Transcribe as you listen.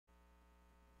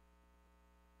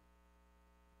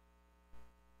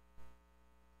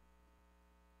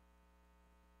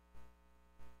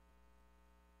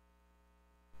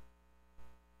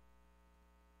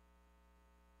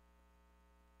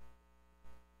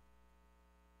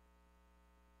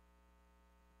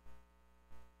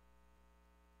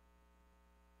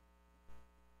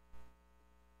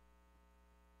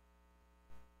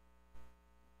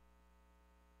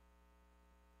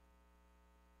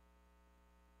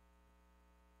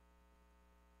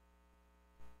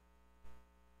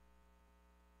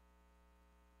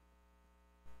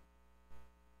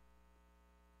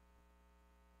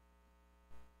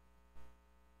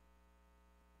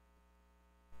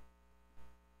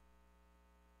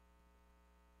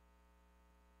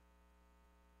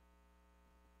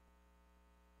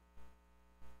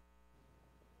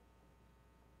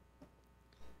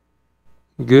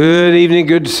Good evening.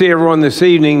 Good to see everyone this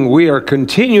evening. We are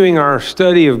continuing our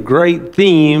study of great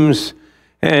themes.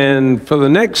 And for the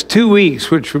next 2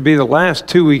 weeks, which would be the last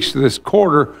 2 weeks of this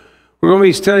quarter, we're going to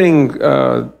be studying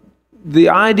the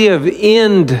idea of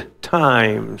end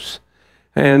times.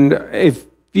 And if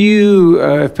you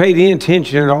have paid any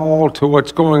attention at all to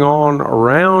what's going on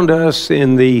around us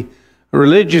in the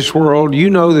religious world, you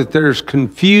know that there's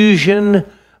confusion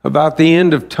about the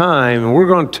end of time. And we're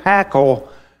going to tackle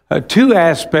two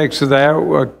aspects of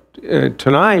that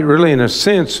tonight. Really, in a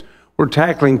sense, we're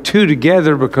tackling two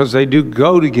together because they do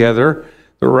go together,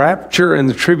 the rapture and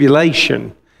the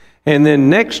tribulation. And then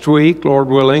next week, Lord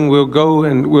willing, we'll go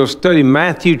and we'll study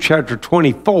Matthew chapter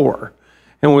 24.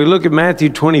 And when we look at Matthew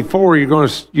 24,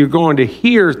 you're going to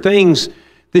hear things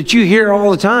that you hear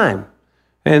all the time.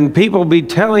 And people will be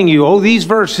telling you, oh, these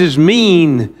verses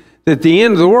mean that the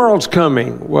end of the world's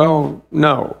coming. Well,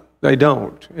 no, they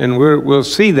don't. And we'll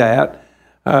see that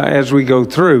as we go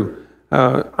through.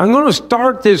 I'm going to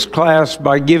start this class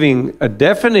by giving a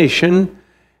definition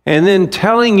and then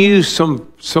telling you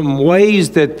some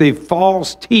ways that the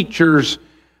false teachers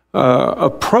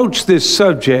approach this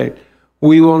subject.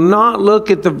 We will not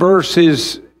look at the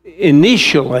verses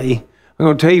initially. I'm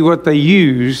going to tell you what they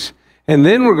use, and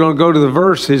then we're going to go to the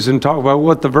verses and talk about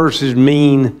what the verses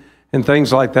mean and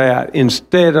things like that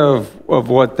instead of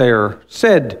what they're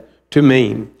said to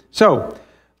mean. So,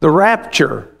 the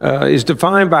rapture is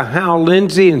defined by Hal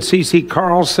Lindsey and C.C.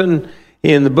 Carlson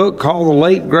in the book called The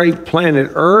Late Great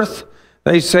Planet Earth.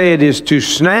 They say it is to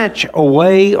snatch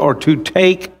away or to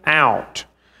take out.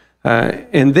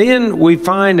 And then we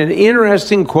find an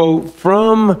interesting quote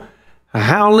from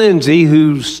Hal Lindsey,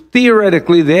 who's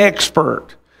theoretically the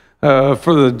expert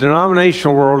for the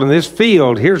denominational world in this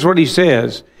field. Here's what he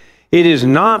says. It is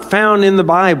not found in the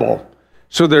Bible,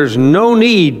 so there's no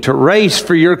need to race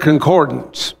for your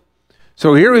concordance.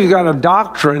 So here we've got a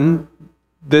doctrine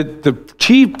that the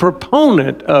chief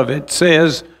proponent of it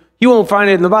says you won't find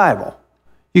it in the Bible.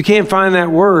 You can't find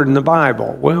that word in the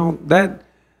Bible. Well,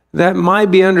 that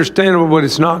might be understandable, but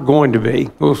it's not going to be.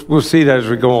 We'll see that as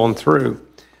we go on through.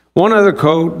 One other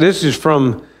quote, this is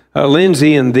from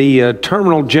Lindsey in the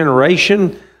Terminal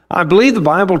Generation. I believe the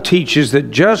Bible teaches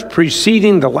that just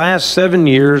preceding the last 7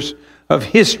 years of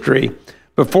history,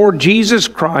 before Jesus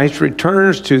Christ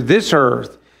returns to this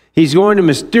earth, he's going to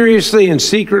mysteriously and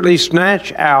secretly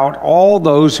snatch out all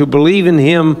those who believe in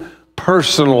him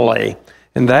personally.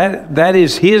 And that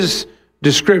is his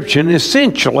description,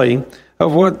 essentially,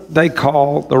 of what they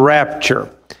call the rapture.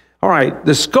 All right,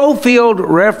 the Schofield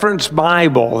Reference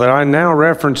Bible that I now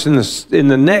reference in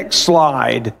the next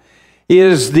slide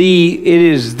is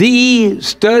the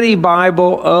study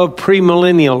Bible of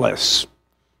premillennialists.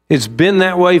 It's been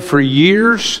that way for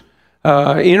years.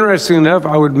 Interesting enough,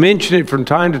 I would mention it from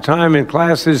time to time in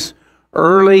classes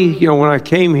early, when I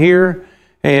came here.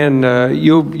 And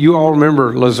you all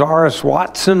remember Lazarus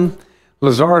Watson.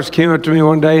 Lazarus came up to me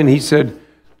one day and he said,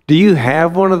 "Do you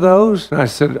have one of those?" And I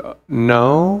said,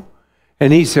 "No."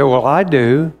 And he said, "Well, I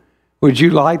do. Would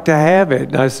you like to have it?"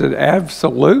 And I said,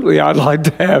 "Absolutely, I'd like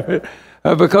to have it."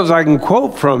 Because I can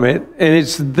quote from it, and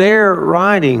it's their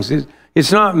writings.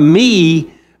 It's not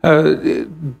me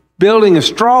building a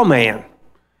straw man.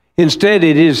 Instead,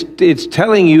 it's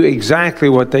telling you exactly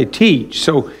what they teach.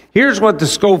 So here's what the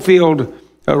Schofield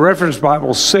Reference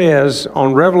Bible says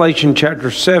on Revelation chapter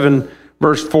 7,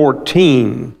 verse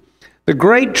 14. The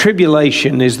Great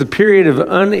Tribulation is the period of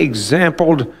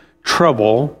unexampled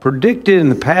trouble predicted in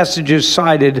the passages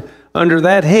cited under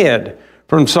that head,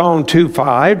 from Psalm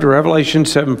 2:5 to Revelation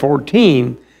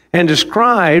 7:14, and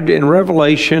described in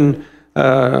Revelation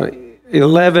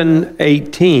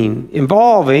 11:18,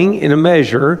 involving, in a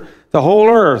measure, the whole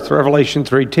earth, Revelation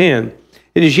 3:10.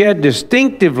 It is yet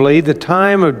distinctively the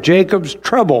time of Jacob's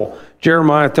trouble,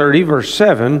 Jeremiah 30, verse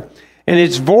 7, and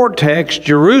its vortex,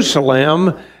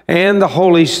 Jerusalem, and the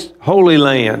Holy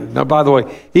Land. Now, by the way,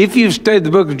 if you've studied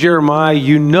the book of Jeremiah,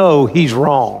 you know he's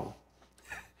wrong.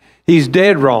 He's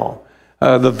dead wrong.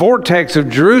 The vortex of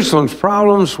Jerusalem's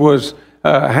problems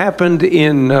happened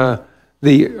in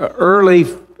the early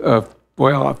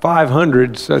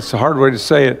 500s. That's a hard way to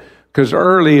say it, because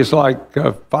early is like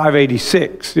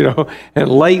 586, and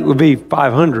late would be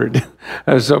 500.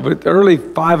 But early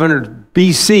 500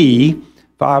 BC,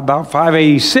 about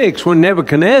 586, when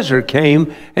Nebuchadnezzar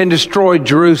came and destroyed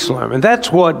Jerusalem. And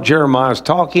that's what Jeremiah is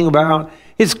talking about.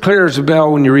 It's clear as a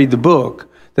bell when you read the book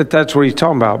that that's what he's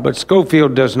talking about. But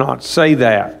Schofield does not say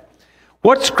that.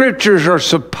 What scriptures are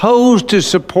supposed to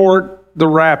support the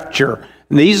rapture?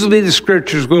 And these will be the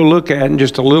scriptures we'll look at in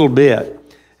just a little bit.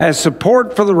 As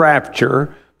support for the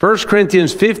rapture, 1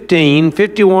 Corinthians 15,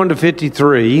 51 to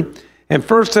 53, and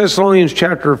 1 Thessalonians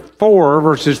chapter 4,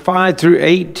 verses 5 through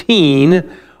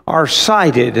 18 are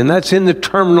cited, and that's in the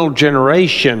terminal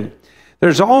generation.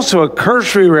 There's also a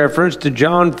cursory reference to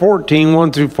John 14,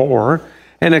 1 through 4,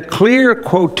 and a clear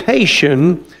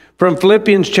quotation from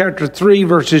Philippians chapter 3,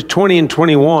 verses 20 and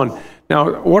 21.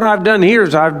 Now, what I've done here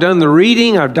is I've done the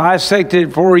reading, I've dissected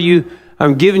it for you,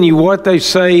 I'm giving you what they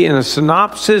say in a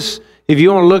synopsis. If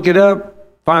you want to look it up,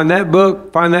 find that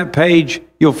book, find that page,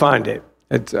 you'll find it.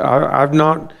 I've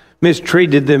not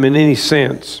mistreated them in any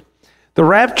sense. The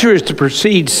rapture is to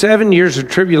precede 7 years of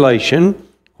tribulation,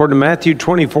 according to Matthew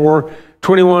 24,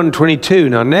 21, and 22.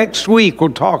 Now, next week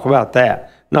we'll talk about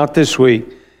that, not this week.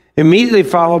 Immediately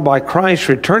followed by Christ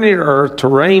returning to earth to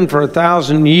reign for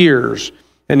 1,000 years.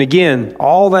 And again,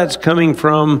 all that's coming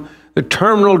from the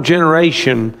terminal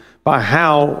generation by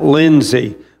Hal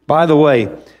Lindsey. By the way,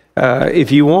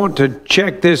 if you want to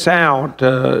check this out,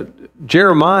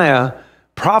 Jeremiah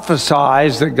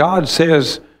prophesies that God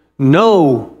says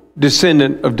no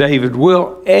descendant of David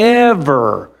will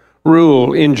ever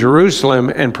rule in Jerusalem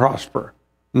and prosper.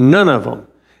 None of them.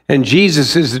 And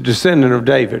Jesus is a descendant of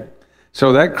David.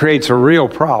 So that creates a real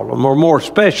problem, or more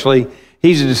especially,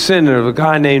 he's a descendant of a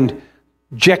guy named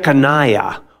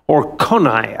Jeconiah or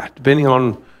Coniah, depending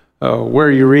on where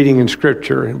you're reading in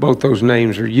Scripture, and both those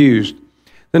names are used.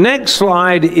 The next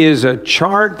slide is a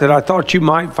chart that I thought you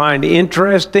might find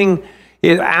interesting.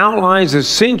 It outlines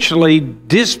essentially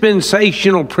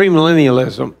dispensational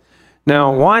premillennialism.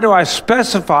 Now, why do I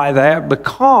specify that?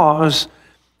 Because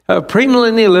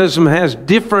premillennialism has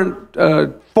different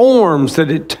forms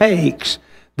that it takes.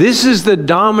 This is the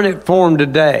dominant form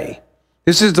today.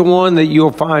 This is the one that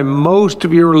you'll find most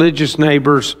of your religious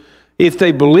neighbors, if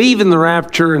they believe in the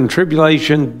rapture and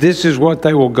tribulation, this is what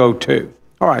they will go to.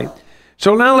 All right.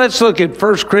 So now let's look at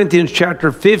 1 Corinthians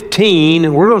chapter 15,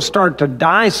 and we're going to start to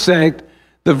dissect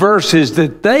the verses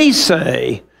that they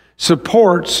say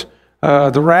supports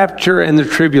the rapture and the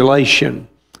tribulation.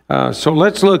 So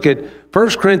let's look at 1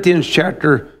 Corinthians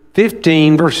chapter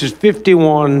 15, verses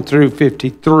 51 through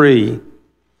 53.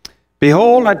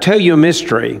 Behold, I tell you a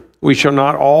mystery. We shall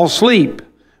not all sleep,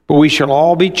 but we shall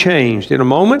all be changed in a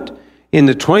moment, in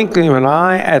the twinkling of an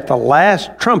eye, at the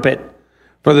last trumpet.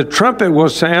 For the trumpet will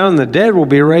sound, the dead will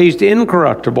be raised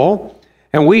incorruptible,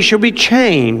 and we shall be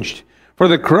changed. For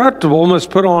the corruptible must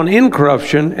put on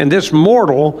incorruption, and this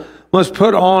mortal must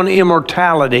put on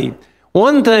immortality.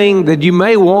 One thing that you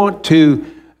may want to,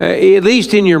 at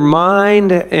least in your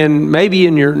mind and maybe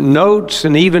in your notes,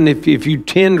 and even if you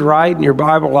tend to write in your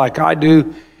Bible like I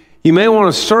do, you may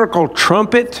want to circle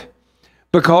trumpet,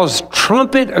 because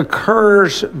trumpet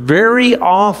occurs very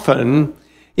often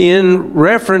in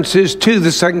references to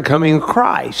the second coming of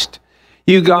Christ.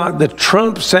 You got the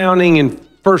trump sounding in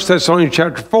 1 Thessalonians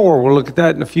chapter 4. We'll look at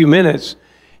that in a few minutes.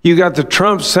 You got the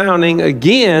trump sounding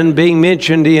again being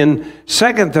mentioned in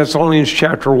 2 Thessalonians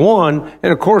chapter 1.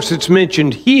 And of course, it's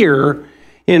mentioned here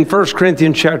in 1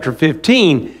 Corinthians chapter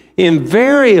 15.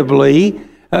 Invariably,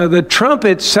 the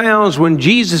trumpet sounds when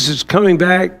Jesus is coming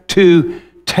back to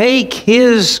take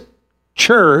his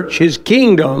church, his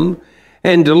kingdom,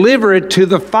 and deliver it to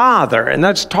the Father. And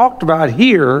that's talked about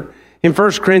here in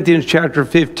 1 Corinthians chapter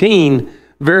 15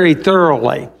 very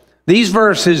thoroughly. These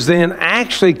verses then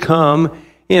actually come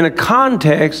in a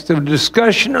context of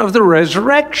discussion of the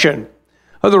resurrection,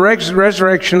 of the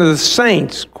resurrection of the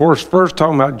saints. Of course, first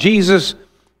talking about Jesus,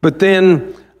 but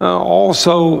then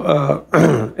also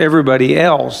everybody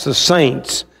else, the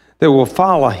saints that will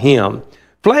follow him.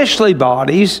 Fleshly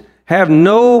bodies have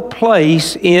no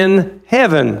place in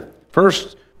heaven. 1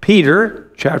 Peter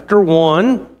chapter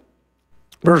 1,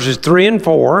 verses 3 and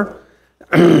 4,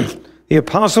 the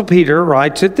Apostle Peter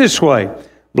writes it this way: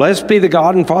 Blessed be the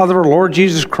God and Father of our Lord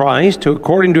Jesus Christ, who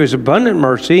according to his abundant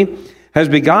mercy has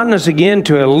begotten us again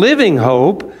to a living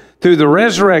hope through the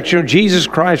resurrection of Jesus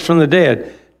Christ from the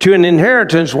dead, to an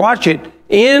inheritance, watch it,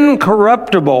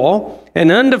 incorruptible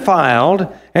and undefiled,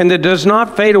 and that does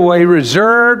not fade away,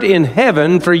 reserved in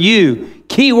heaven for you.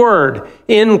 Key word,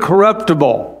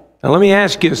 incorruptible. Now let me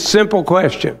ask you a simple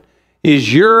question.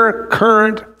 Is your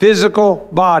current physical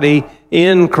body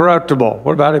incorruptible?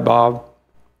 What about it, Bob?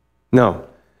 No.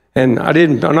 And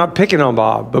I'm not picking on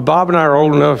Bob, but Bob and I are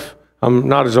old enough. I'm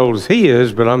not as old as he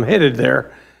is, but I'm headed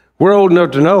there. We're old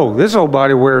enough to know this old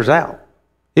body wears out.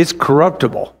 It's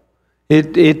corruptible.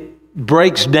 It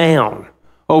breaks down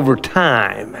over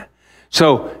time.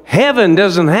 So heaven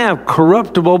doesn't have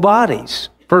corruptible bodies.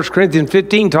 1 Corinthians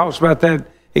 15 talks about that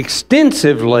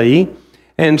extensively.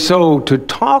 And so to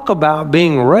talk about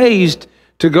being raised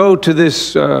to go to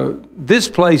this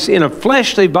place in a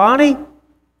fleshly body,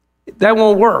 That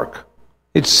won't work.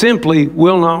 It simply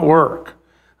will not work,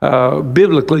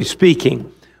 biblically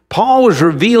speaking. Paul was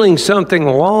revealing something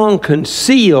long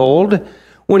concealed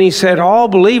when he said all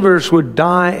believers would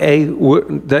die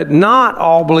that not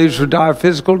all believers would die a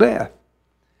physical death.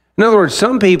 In other words,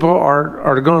 some people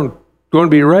are going to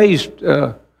be raised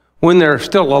when they're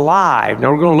still alive.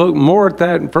 Now, we're going to look more at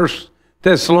that in 1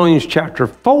 Thessalonians chapter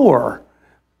 4,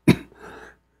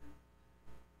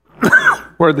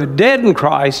 where the dead in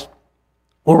Christ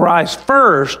will rise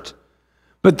first,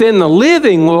 but then the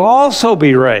living will also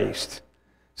be raised.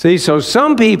 See, so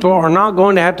some people are not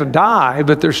going to have to die,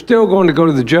 but they're still going to go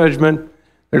to the judgment.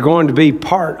 They're going to be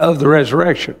part of the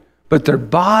resurrection, but their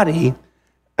body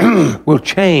will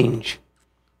change.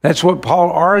 That's what Paul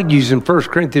argues in 1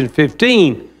 Corinthians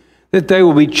 15, that they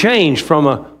will be changed from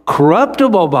a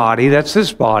corruptible body, that's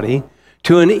this body,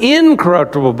 to an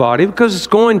incorruptible body, because it's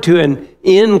going to an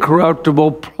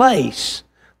incorruptible place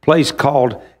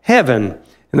called heaven.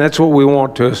 And that's what we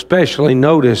want to especially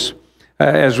notice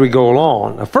as we go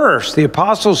along. First, the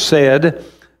apostles said,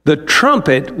 the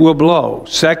trumpet will blow.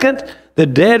 Second, the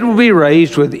dead will be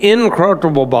raised with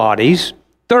incorruptible bodies.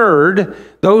 Third,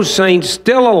 those saints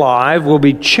still alive will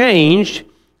be changed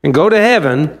and go to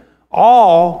heaven.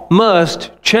 All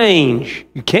must change.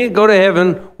 You can't go to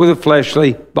heaven with a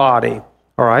fleshly body.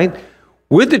 All right?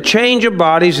 With the change of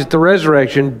bodies at the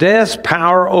resurrection, death's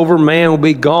power over man will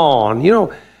be gone. You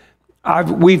know,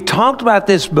 we've talked about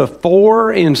this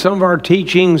before in some of our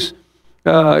teachings.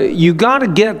 You got to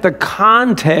get the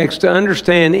context to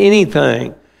understand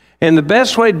anything. And the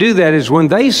best way to do that is when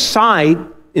they cite,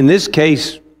 in this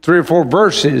case, 3 or 4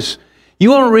 verses, you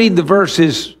want to read the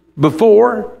verses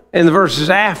before and the verses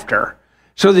after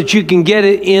so that you can get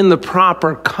it in the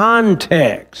proper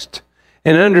context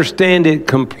and understand it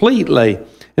completely.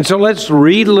 And so let's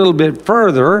read a little bit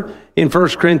further in 1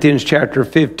 Corinthians chapter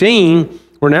 15.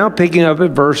 We're now picking up at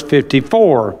verse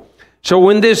 54. So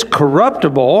when this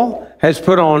corruptible has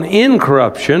put on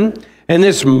incorruption, and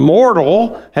this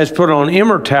mortal has put on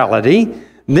immortality,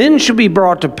 then shall be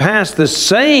brought to pass the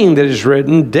saying that is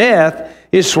written, death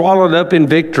is swallowed up in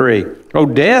victory. O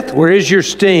death, where is your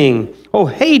sting? O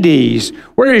Hades,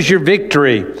 where is your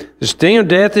victory? The sting of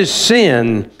death is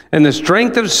sin, and the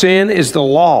strength of sin is the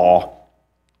law.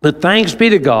 But thanks be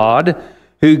to God,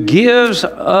 who gives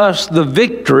us the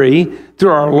victory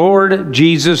through our Lord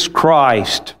Jesus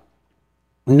Christ.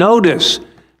 Notice,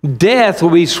 death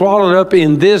will be swallowed up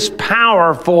in this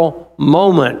powerful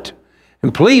moment.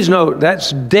 And please note,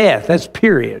 that's death, that's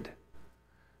period.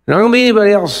 There's not going to be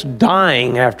anybody else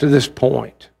dying after this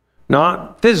point.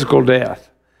 Not physical death.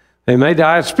 They may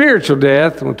die a spiritual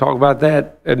death, and we'll talk about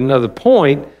that at another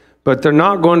point, but they're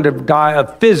not going to die a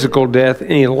physical death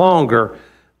any longer.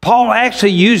 Paul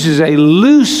actually uses a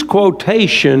loose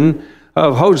quotation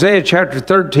of Hosea chapter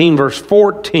 13, verse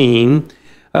 14,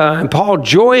 and Paul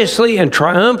joyously and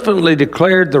triumphantly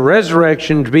declared the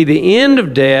resurrection to be the end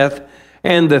of death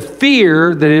and the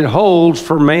fear that it holds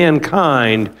for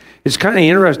mankind. It's kind of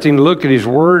interesting to look at his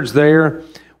words there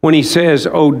when he says,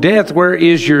 O death, where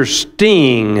is your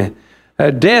sting?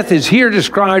 Death is here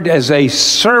described as a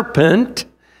serpent,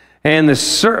 and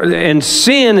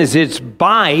sin is its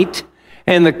bite,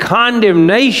 and the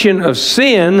condemnation of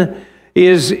sin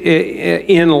is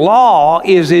in law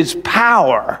is its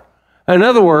power. In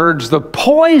other words, the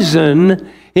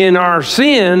poison in our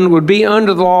sin would be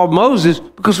under the law of Moses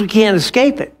because we can't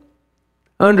escape it.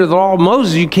 Under the law of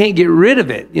Moses, you can't get rid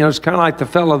of it. You know, it's kind of like the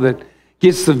fellow that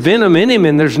gets the venom in him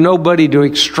and there's nobody to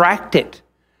extract it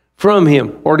from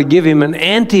him or to give him an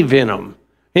anti-venom,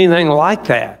 anything like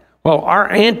that. Well,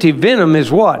 our anti-venom is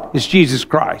what? It's Jesus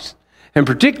Christ. And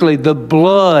particularly the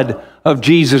blood of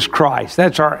Jesus Christ.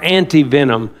 That's our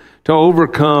anti-venom to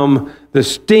overcome the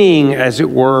sting, as it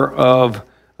were, of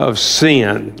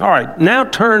sin. All right, now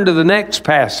turn to the next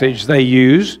passage they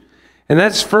use, and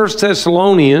that's 1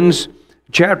 Thessalonians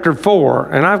chapter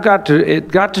 4. And I've got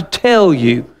to tell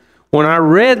you, when I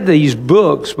read these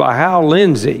books by Hal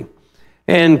Lindsey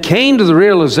and came to the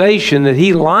realization that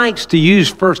he likes to use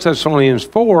 1 Thessalonians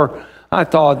 4, I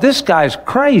thought, this guy's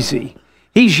crazy.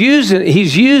 He's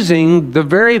using the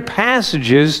very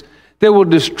passages that will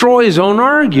destroy his own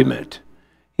argument.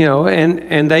 You know,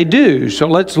 and they do. So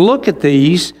let's look at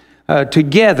these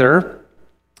together.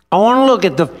 I want to look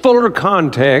at the fuller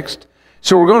context.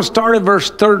 So we're going to start at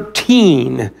verse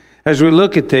 13 as we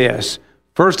look at this.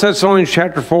 1 Thessalonians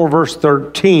chapter 4, verse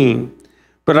 13.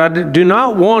 But I do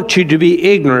not want you to be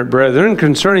ignorant, brethren,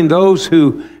 concerning those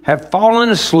who have fallen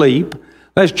asleep,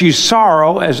 lest you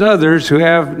sorrow as others who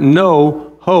have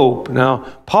no hope. Now,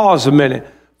 pause a minute.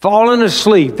 Fallen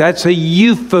asleep, that's a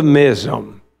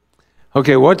euphemism.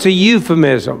 Okay, what's a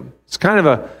euphemism?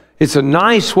 It's a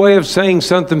nice way of saying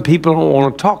something people don't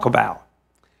want to talk about.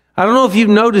 I don't know if you've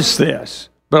noticed this,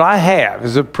 but I have.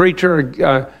 As a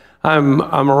preacher, I'm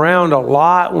around a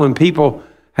lot when people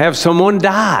have someone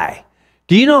die.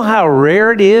 Do you know how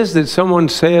rare it is that someone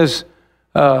says,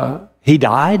 he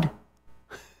died?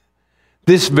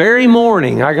 This very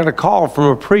morning, I got a call from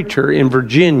a preacher in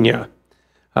Virginia.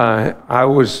 I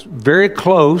was very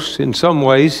close in some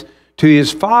ways to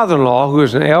his father-in-law, who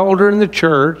is an elder in the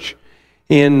church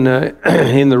in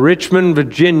the Richmond,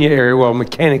 Virginia area, well,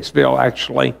 Mechanicsville,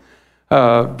 actually,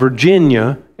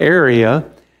 Virginia area.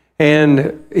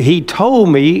 And he told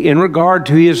me in regard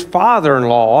to his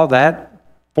father-in-law, that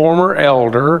former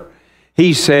elder,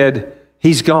 he said,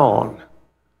 he's gone.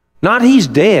 Not he's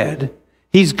dead,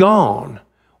 he's gone.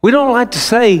 We don't like to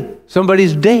say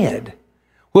somebody's dead.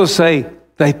 We'll say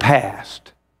they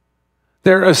passed.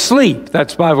 They're asleep.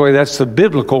 That's, by the way, that's the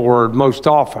biblical word most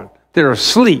often. They're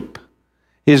asleep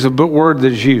is a word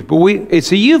that is used. But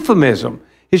it's a euphemism.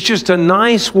 It's just a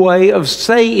nice way of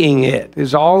saying it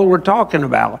is all that we're talking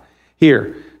about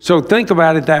here. So think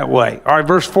about it that way. All right,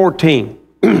 verse 14.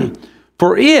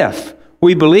 For if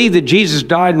we believe that Jesus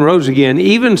died and rose again,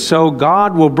 even so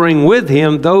God will bring with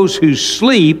him those who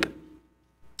sleep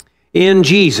in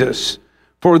Jesus.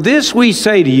 For this we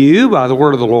say to you by the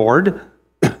word of the Lord,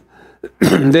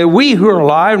 that we who are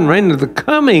alive and reign of the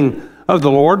coming of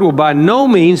the Lord will by no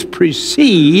means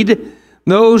precede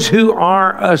those who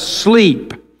are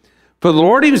asleep. For the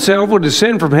Lord himself will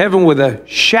descend from heaven with a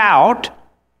shout,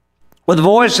 with the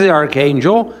voice of the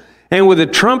archangel, and with the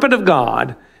trumpet of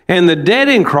God, and the dead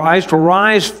in Christ will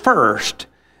rise first.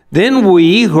 Then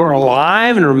we who are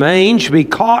alive and remain shall be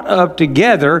caught up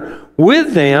together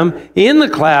with them in the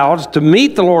clouds to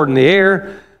meet the Lord in the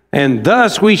air, and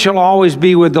thus we shall always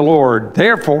be with the Lord.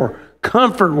 Therefore,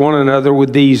 comfort one another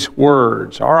with these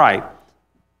words. All right.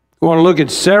 We want to look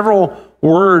at several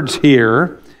words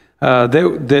here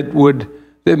that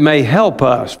may help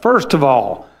us. First of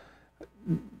all,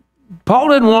 Paul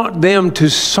didn't want them to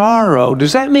sorrow.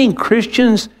 Does that mean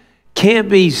Christians can't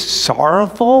be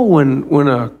sorrowful when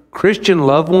a Christian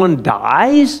loved one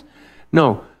dies?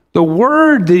 No. The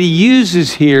word that he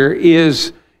uses here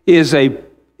is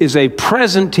a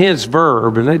present tense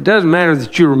verb, and it doesn't matter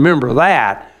that you remember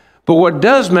that. But what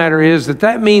does matter is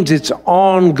that means it's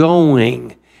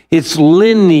ongoing. It's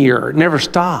linear. It never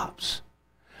stops.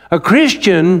 A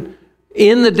Christian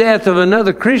in the death of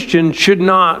another Christian should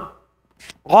not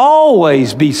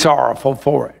always be sorrowful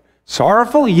for it.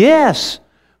 Sorrowful, yes,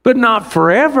 but not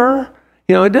forever.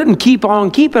 You know, it doesn't keep on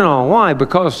keeping on. Why?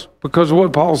 Because of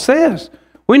what Paul says.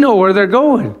 We know where they're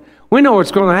going. We know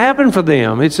what's going to happen for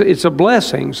them. It's a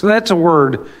blessing. So that's a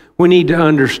word we need to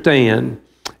understand.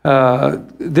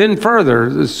 Then further,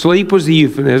 the sleep was the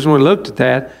euphemism. We looked at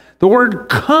that. The word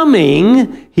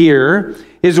coming here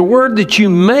is a word that you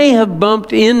may have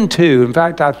bumped into. In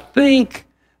fact, I think,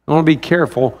 I want to be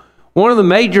careful, one of the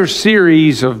major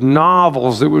series of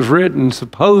novels that was written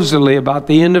supposedly about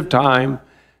the end of time,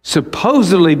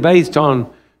 supposedly based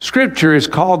on Scripture, is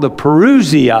called the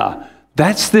Parousia.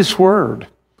 That's this word.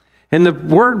 And the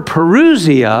word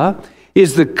Parousia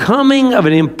is the coming of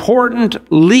an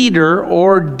important leader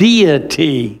or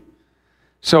deity.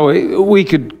 So we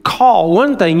could call,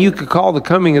 one thing you could call the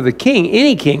coming of the king,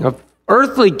 any king, an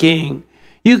earthly king,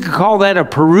 you could call that a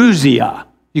Parousia.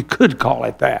 You could call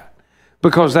it that,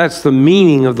 because that's the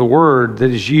meaning of the word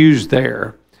that is used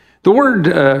there. The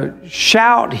word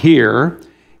shout here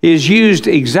is used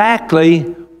exactly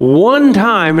one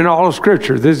time in all of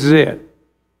Scripture. This is it,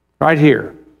 right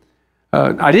here.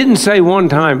 I didn't say one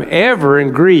time ever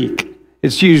in Greek.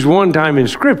 It's used one time in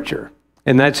Scripture,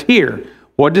 and that's here.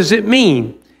 What does it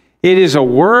mean? It is a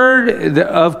word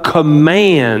of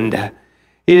command.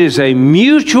 It is a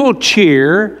mutual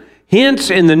cheer, hence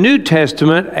in the New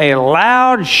Testament, a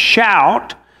loud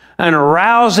shout, an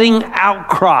arousing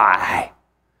outcry.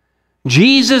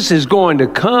 Jesus is going to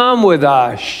come with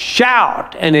a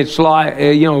shout, and it's like,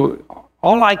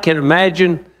 all I can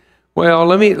imagine. Well,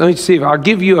 let me see if I'll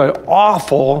give you an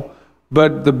awful,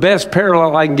 but the best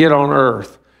parallel I can get on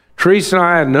earth. Teresa and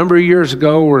I, a number of years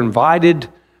ago, were invited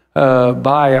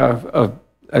by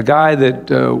a guy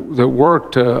that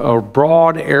worked a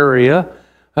broad area.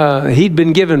 He'd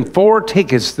been given 4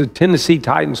 tickets to the Tennessee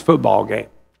Titans football game,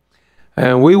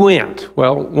 and we went.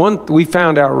 Well, we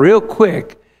found out real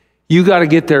quick, you got to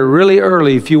get there really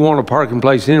early if you want a parking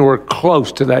place anywhere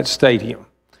close to that stadium.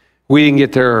 We didn't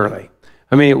get there early.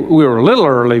 I mean, we were a little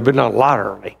early, but not a lot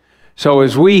early. So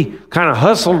as we kind of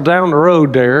hustled down the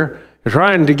road there,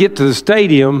 trying to get to the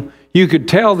stadium, you could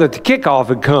tell that the kickoff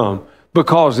had come.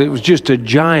 because it was just a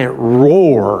giant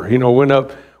roar,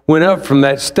 went up from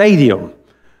that stadium.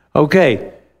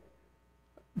 Okay.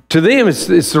 To them, it's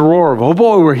the roar of, oh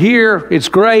boy, we're here. It's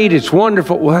great. It's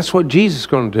wonderful. Well, that's what Jesus is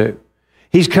going to do.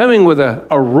 He's coming with a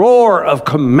roar of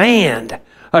command,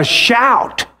 a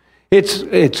shout.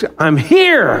 It's I'm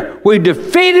here. We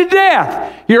defeated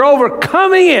death. You're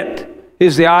overcoming it,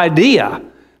 is the idea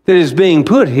that is being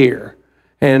put here.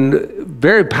 And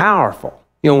very powerful,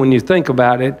 when you think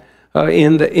about it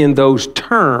in those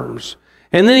terms.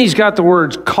 And then he's got the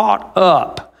words caught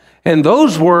up. And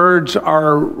those words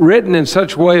are written in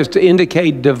such a way as to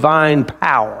indicate divine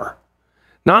power.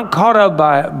 Not caught up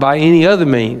by any other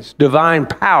means. Divine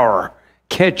power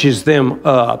catches them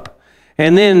up.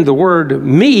 And then the word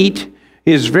meet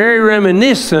is very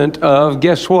reminiscent of,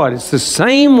 guess what? It's the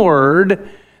same word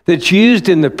that's used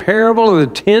in the parable of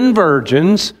the 10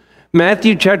 virgins,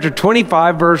 Matthew chapter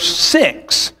 25, verse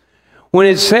 6, when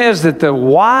it says that the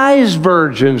wise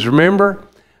virgins, remember,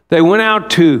 they went out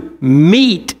to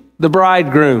meet the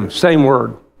bridegroom. Same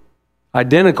word,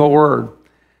 identical word.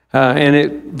 And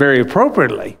it very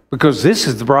appropriately, because this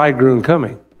is the bridegroom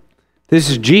coming. This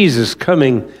is Jesus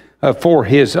coming for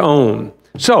his own.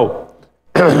 So,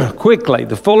 quickly,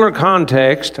 the fuller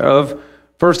context of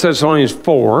 1 Thessalonians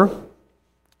 4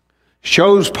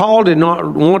 shows Paul did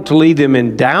not want to leave them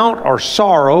in doubt or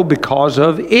sorrow because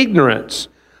of ignorance.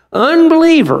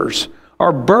 Unbelievers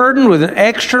are burdened with an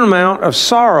extra amount of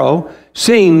sorrow,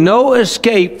 seeing no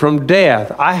escape from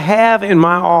death. I have in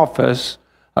my office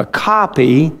a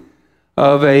copy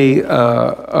of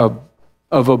a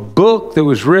book that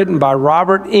was written by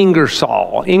Robert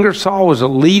Ingersoll. Ingersoll was a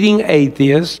leading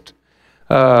atheist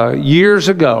years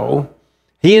ago.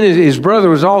 He and his brother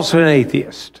was also an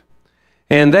atheist.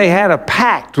 And they had a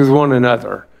pact with one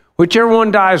another. Whichever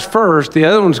one dies first, the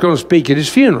other one's going to speak at his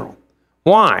funeral.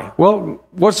 Why? Well,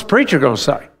 what's the preacher going to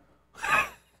say?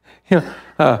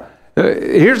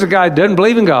 Here's a guy who doesn't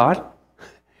believe in God.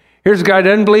 Here's a guy who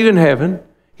doesn't believe in heaven.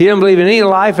 He doesn't believe in any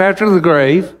life after the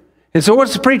grave. And so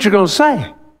what's the preacher going to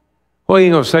say? Well, he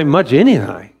ain't going to say much of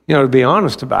anything, to be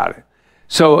honest about it.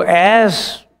 So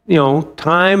as,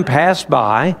 time passed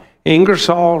by,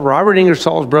 Robert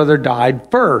Ingersoll's brother died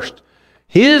first.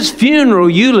 His funeral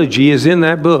eulogy is in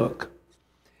that book.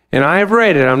 And I have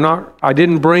read it. I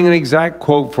didn't bring an exact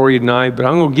quote for you tonight, but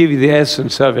I'm going to give you the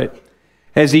essence of it.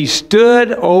 As he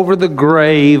stood over the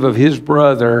grave of his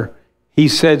brother, he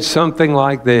said something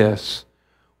like this: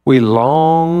 "We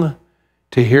long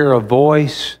to hear a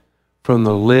voice from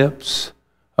the lips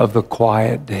of the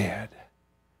quiet dead,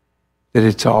 that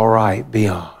it's all right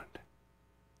beyond."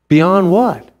 Beyond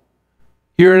what?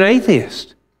 You're an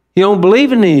atheist. You don't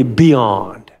believe in any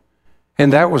beyond.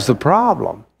 And that was the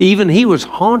problem. Even he was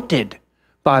haunted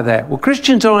by that. Well,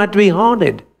 Christians don't have to be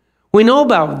haunted. We know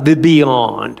about the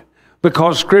beyond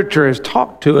because Scripture has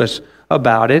talked to us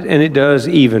about it, and it does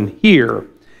even here.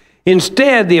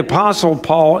 Instead, the Apostle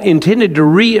Paul intended to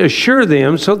reassure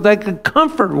them so that they could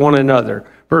comfort one another.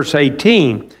 Verse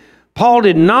 18, Paul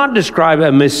did not describe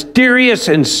a mysterious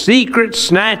and secret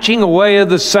snatching away of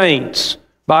the saints.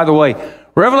 By the way,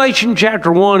 Revelation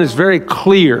chapter 1 is very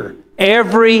clear.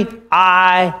 Every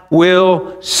eye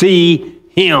will see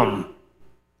him.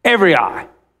 Every eye.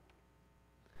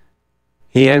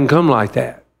 He hadn't come like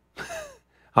that.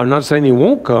 I'm not saying he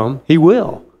won't come. He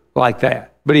will like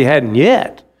that. But he hadn't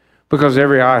yet, because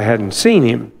every eye hadn't seen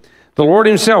him. The Lord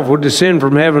himself would descend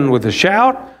from heaven with a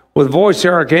shout, with the voice of the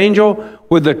archangel,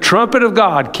 with the trumpet of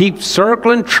God. Keep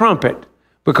circling trumpet,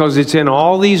 because it's in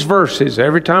all these verses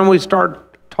every time we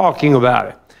start talking about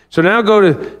it. So now go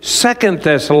to 2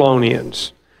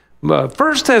 Thessalonians. 1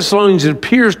 Thessalonians, it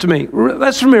appears to me,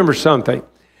 let's remember something.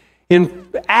 In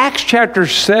Acts chapter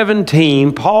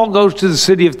 17, Paul goes to the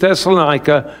city of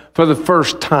Thessalonica for the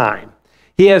first time.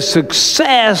 He has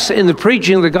success in the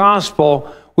preaching of the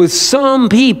gospel with some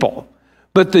people,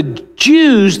 but the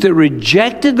Jews that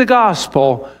rejected the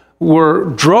gospel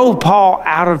drove Paul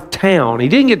out of town. He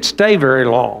didn't get to stay very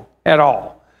long at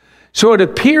all. So it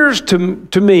appears to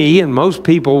me, and most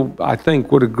people I think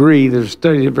would agree that have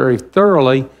studied it very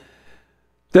thoroughly,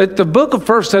 that the book of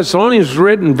 1 Thessalonians was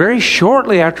written very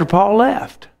shortly after Paul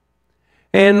left.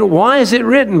 And why is it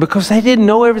written? Because they didn't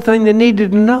know everything they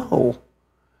needed to know.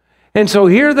 And so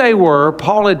here they were.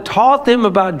 Paul had taught them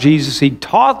about Jesus. He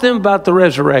taught them about the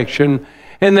resurrection.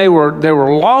 And they were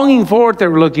longing for it. They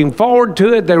were looking forward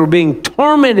to it. They were being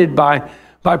tormented by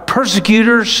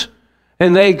persecutors.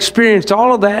 And they experienced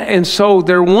all of that. And so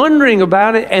they're wondering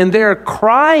about it. And they're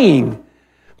crying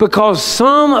because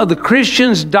some of the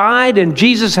Christians died and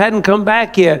Jesus hadn't come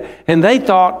back yet. And they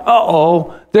thought,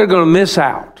 uh-oh, they're going to miss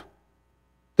out.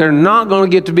 They're not going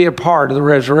to get to be a part of the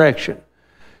resurrection.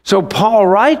 So Paul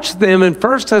writes them in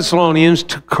 1 Thessalonians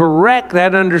to correct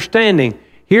that understanding.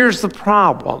 Here's the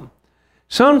problem.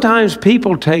 Sometimes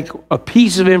people take a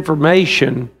piece of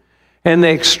information and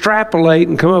they extrapolate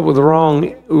and come up with the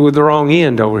wrong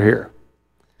end over here.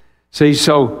 See,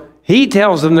 so he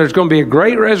tells them there's going to be a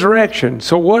great resurrection.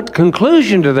 So what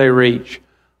conclusion do they reach?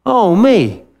 Oh,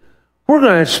 me. We're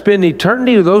going to have to spend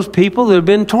eternity with those people that have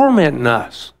been tormenting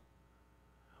us.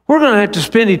 We're going to have to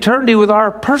spend eternity with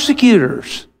our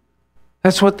persecutors.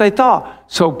 That's what they thought.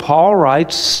 So Paul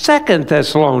writes 2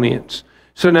 Thessalonians.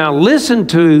 So now listen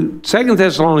to 2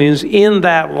 Thessalonians in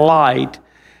that light.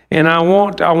 And I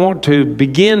want to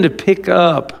begin to pick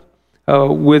up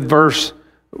with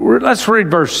let's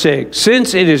read verse 6.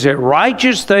 Since it is a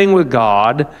righteous thing with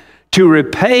God to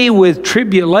repay with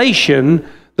tribulation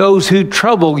those who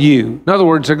trouble you. In other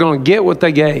words, they're going to get what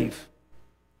they gave.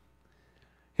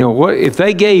 You know, what if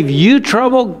they gave you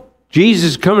trouble,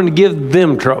 Jesus is coming to give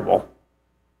them trouble.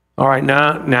 All right,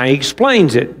 now he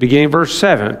explains it, beginning verse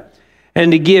 7.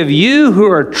 And to give you who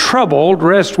are troubled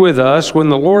rest with us when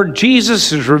the Lord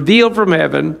Jesus is revealed from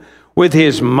heaven with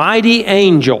his mighty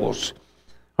angels.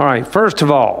 All right, first of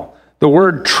all, the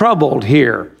word troubled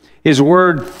here is the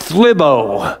word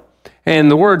thlibo.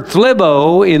 And the word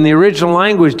thlibo in the original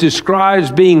language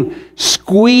describes being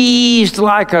squeezed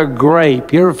like a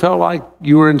grape. You ever felt like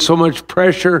you were in so much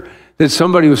pressure that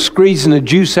somebody was squeezing the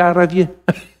juice out of you?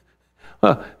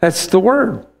 Well, that's the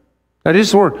word. That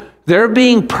is the word. They're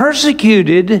being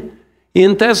persecuted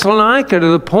in Thessalonica to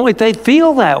the point they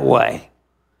feel that way.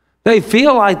 They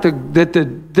feel like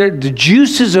the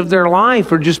juices of their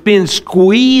life are just being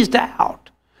squeezed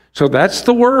out. So that's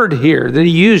the word here that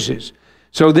he uses.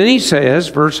 So then he says,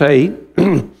 verse 8,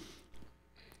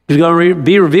 he's going to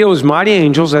be revealed as mighty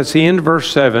angels. That's the end of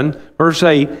verse 7. Verse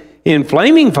 8, in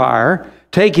flaming fire,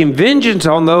 taking vengeance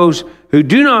on those who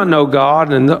do not know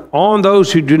God and on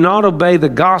those who do not obey the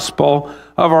gospel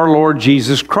of our Lord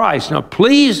Jesus Christ. Now,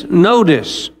 please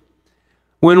notice,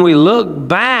 when we look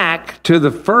back to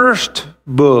the first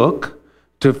book,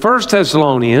 to 1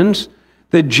 Thessalonians,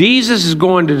 that Jesus is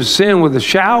going to descend with a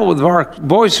shout, with the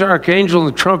voice of the archangel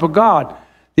and the trump of God.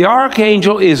 The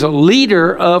archangel is a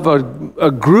leader of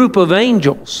a group of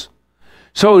angels.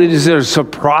 So is it a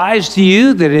surprise to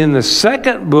you that in the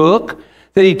second book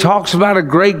that he talks about a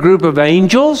great group of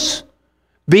angels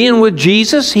being with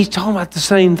Jesus? He's talking about the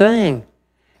same thing.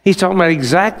 He's talking about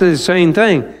exactly the same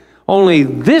thing. Only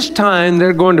this time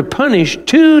they're going to punish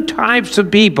two types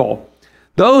of people.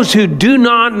 Those who do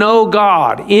not know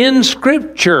God. In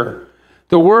Scripture,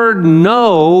 the word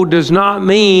know does not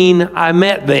mean I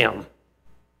met them.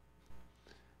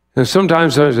 And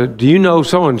sometimes I say, do you know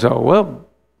so-and-so? Well,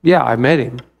 yeah, I met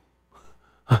him.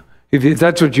 If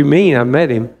that's what you mean, I met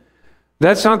him.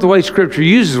 That's not the way Scripture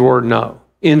uses the word know.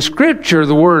 In Scripture,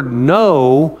 the word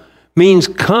know means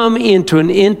come into an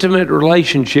intimate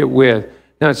relationship with.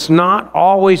 Now, it's not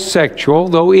always sexual,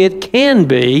 though it can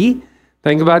be.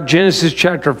 Think about Genesis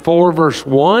chapter 4, verse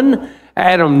 1.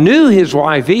 Adam knew his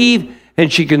wife Eve,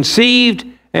 and she conceived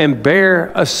and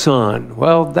bare a son.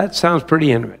 Well, that sounds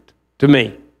pretty intimate to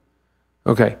me.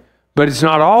 Okay, but it's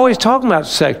not always talking about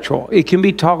sexual. It can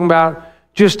be talking about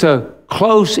just a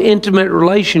close, intimate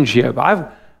relationship.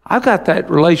 I've got that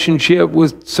relationship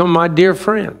with some of my dear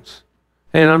friends,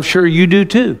 and I'm sure you do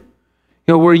too.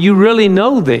 You know, where you really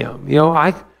know them. You know,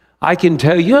 I can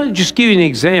tell you, I'll just give you an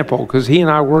example, because he and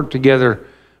I worked together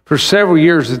for several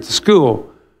years at the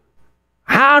school.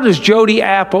 How does Jody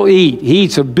Apple eat? He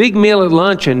eats a big meal at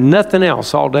lunch and nothing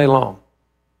else all day long.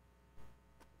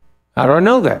 How do I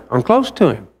know that? I'm close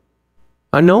to him.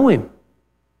 I know him.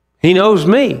 He knows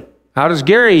me. How does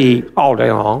Gary eat? All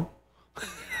day long.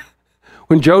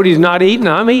 When Jody's not eating,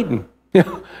 I'm eating. You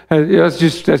know, that's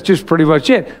just pretty much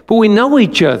it. But we know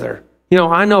each other. You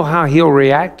know, I know how he'll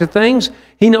react to things.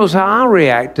 He knows how I'll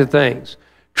react to things.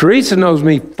 Teresa knows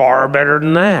me far better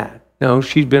than that. You know,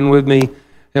 she's been with me,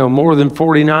 more than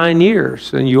 49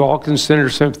 years, and you all can send her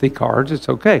sympathy cards. It's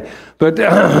okay. But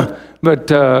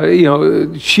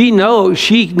she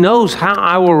knows how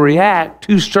I will react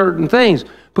to certain things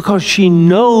because she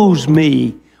knows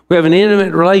me. We have an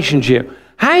intimate relationship.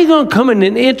 How are you going to come in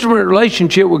an intimate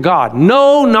relationship with God?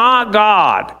 No, not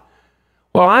God.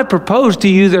 Well, I propose to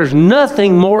you there's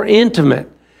nothing more intimate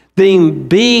than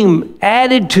being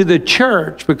added to the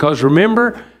church, because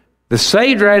remember, the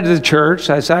saved are added to the church.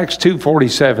 That's Acts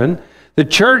 2:47. The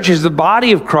church is the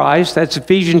body of Christ. That's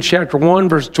Ephesians chapter 1,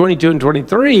 verse 22 and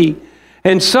 23.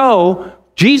 And so,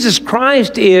 Jesus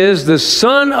Christ is the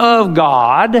Son of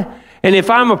God. And if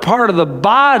I'm a part of the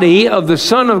body of the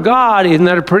Son of God, isn't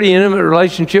that a pretty intimate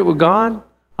relationship with God?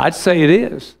 I'd say it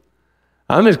is.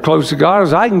 I'm as close to God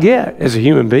as I can get as a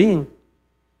human being.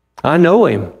 I know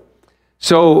him.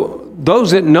 So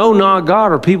those that know not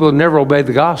God are people that never obey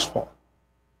the gospel.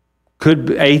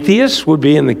 Atheists would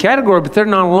be in the category, but they're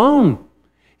not alone.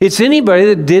 It's anybody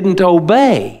that didn't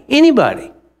obey.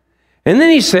 Anybody. And then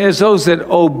he says, those that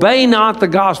obey not the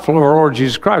gospel of our Lord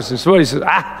Jesus Christ. And somebody says,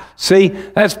 see,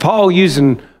 that's Paul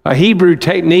using a Hebrew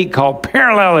technique called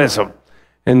parallelism.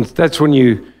 And that's where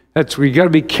you got to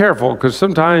be careful, because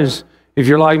sometimes if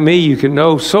you're like me, you can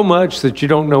know so much that you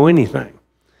don't know anything.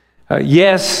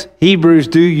 Yes, Hebrews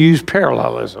do use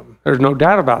parallelism. There's no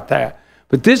doubt about that.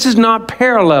 But this is not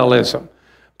parallelism,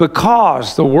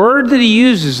 because the word that he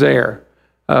uses there,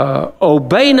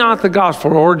 obey not the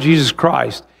gospel of the Lord Jesus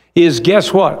Christ, is,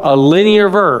 guess what? A linear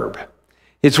verb.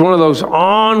 It's one of those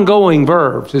ongoing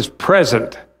verbs. It's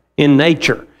present in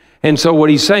nature. And so what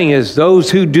he's saying is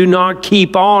those who do not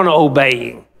keep on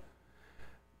obeying.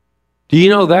 Do you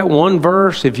know that one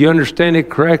verse, if you understand it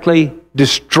correctly,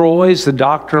 destroys the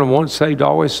doctrine of once saved,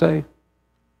 always saved?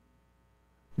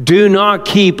 Do not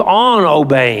keep on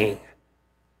obeying.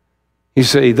 You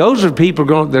see, those are people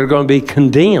that are going to be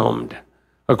condemned,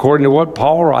 according to what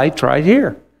Paul writes right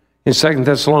here in 2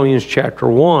 Thessalonians chapter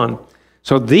 1.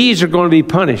 So these are going to be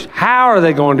punished. How are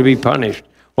they going to be punished?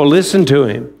 Well, listen to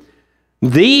him.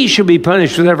 These shall be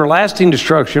punished with everlasting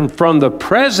destruction from the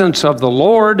presence of the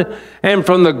Lord and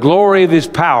from the glory of his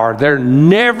power. They're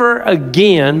never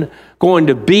again going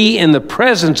to be in the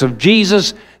presence of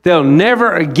Jesus. They'll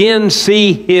never again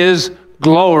see his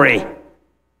glory.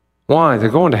 Why? They're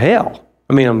going to hell.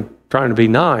 I mean, I'm trying to be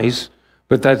nice,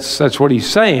 but that's what he's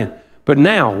saying. But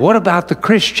now, what about the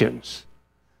Christians?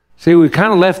 See, we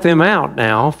kind of left them out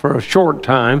now for a short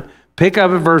time. Pick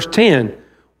up at verse 10.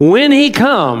 When he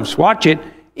comes, watch it,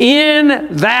 in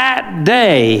that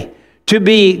day to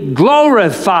be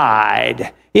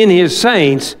glorified in his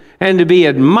saints and to be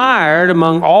admired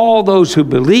among all those who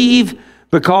believe,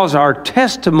 because our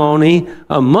testimony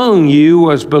among you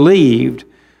was believed.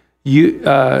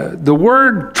 The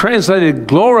word translated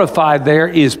glorified there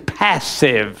is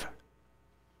passive.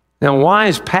 Now, why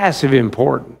is passive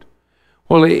important?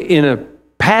 Well, in a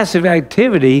passive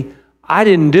activity, I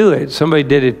didn't do it. Somebody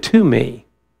did it to me.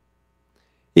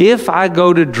 If I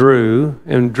go to Drew,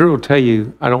 and Drew will tell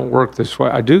you I don't work this way.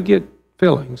 I do get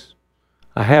fillings.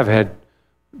 I have had,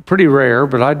 pretty rare,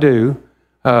 but I do.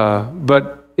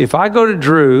 But if I go to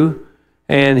Drew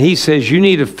and he says, you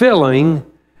need a filling,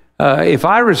 if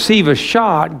I receive a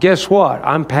shot, guess what?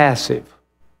 I'm passive.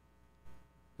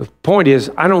 The point is,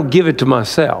 I don't give it to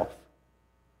myself.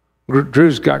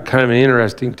 Drew's got kind of an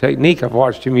interesting technique. I've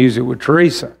watched him use it with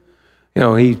Teresa. You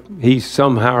know, he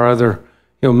somehow or other,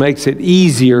 makes it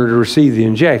easier to receive the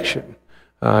injection.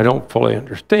 I don't fully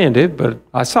understand it, but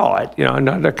I saw it.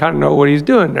 I kind of know what he's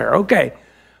doing there. Okay.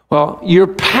 Well, you're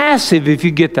passive if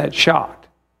you get that shot.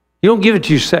 You don't give it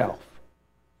to yourself.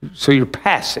 So you're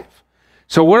passive.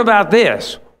 So what about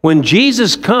this? When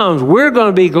Jesus comes, we're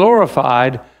going to be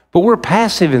glorified, but we're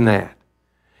passive in that.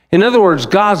 In other words,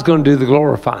 God's going to do the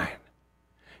glorifying.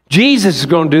 Jesus is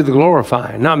going to do the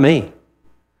glorifying, not me.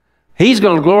 He's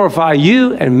going to glorify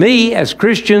you and me as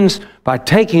Christians by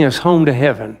taking us home to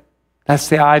heaven. That's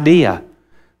the idea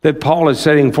that Paul is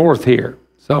setting forth here.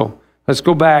 So let's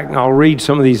go back and I'll read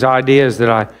some of these ideas that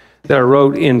I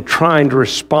wrote in trying to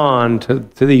respond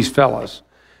to these fellows.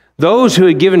 Those who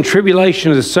had given tribulation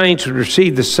to the saints would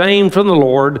receive the same from the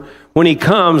Lord when he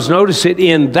comes. Notice it,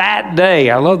 in that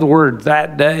day. I love the word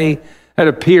that day. That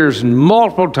appears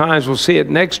multiple times. We'll see it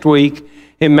next week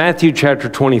in Matthew chapter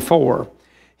 24.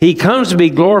 He comes to be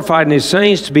glorified in his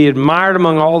saints, to be admired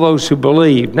among all those who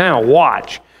believe. Now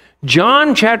watch.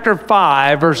 John chapter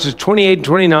 5, verses 28 and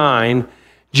 29,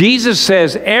 Jesus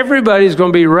says everybody's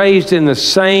going to be raised in the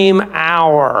same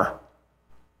hour.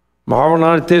 Marvel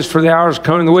not at this, for the hour is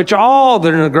coming in which all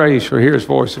that are in the grave shall hear his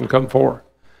voice and come forth.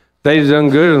 They that have done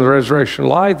good in the resurrection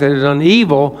of life, they that have done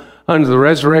evil under the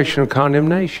resurrection of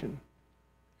condemnation.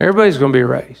 Everybody's going to be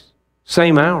raised.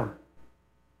 Same hour.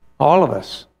 All of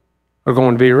us are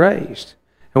going to be raised.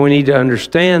 And we need to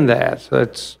understand that. So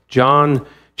that's John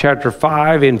chapter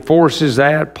 5 enforces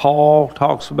that. Paul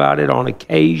talks about it on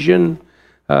occasion,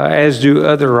 as do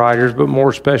other writers, but more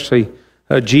especially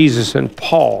Jesus and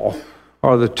Paul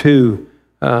are the two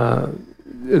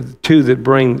that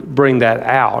bring that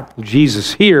out.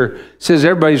 Jesus here says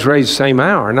everybody's raised the same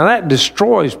hour. Now that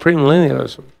destroys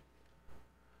premillennialism.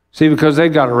 See, because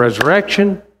they've got a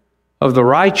resurrection of the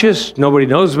righteous. Nobody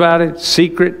knows about it.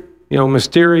 Secret,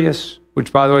 mysterious,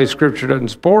 which, by the way, Scripture doesn't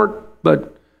support.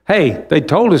 But, hey, they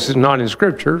told us it's not in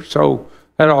Scripture, so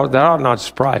that ought not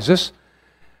surprise us.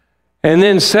 And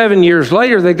then 7 years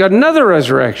later, they got another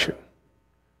resurrection.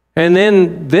 And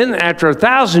then after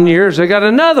 1,000 years, they got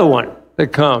another one that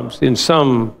comes in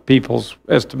some people's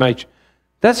estimation.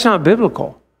 That's not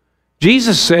biblical.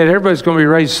 Jesus said everybody's going to be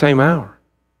raised the same hour.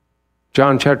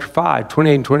 John chapter 5,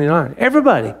 28 and 29.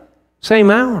 Everybody,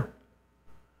 same hour.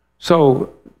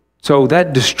 So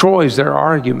that destroys their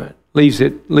argument, leaves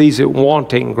it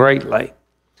wanting greatly.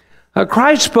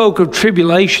 Christ spoke of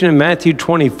tribulation in Matthew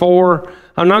 24.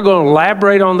 I'm not going to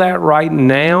elaborate on that right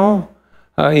now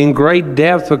in great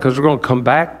depth because we're going to come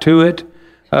back to it.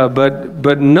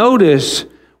 But notice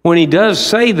when he does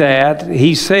say that,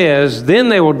 he says, then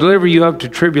they will deliver you up to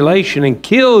tribulation and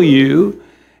kill you,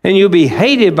 and you'll be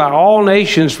hated by all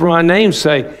nations for my name's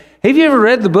sake. Have you ever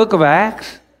read the book of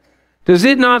Acts? Does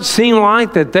it not seem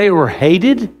like that they were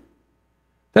hated?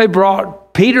 They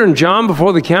brought Peter and John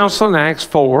before the council in Acts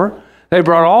 4. They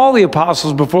brought all the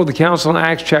apostles before the council in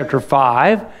Acts chapter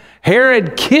 5.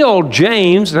 Herod killed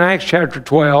James in Acts chapter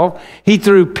 12. He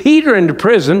threw Peter into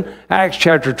prison, Acts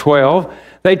chapter 12.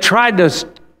 They tried to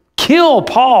kill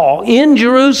Paul in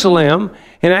Jerusalem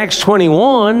in Acts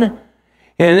 21.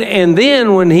 And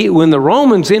then when the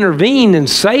Romans intervened and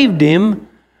saved him,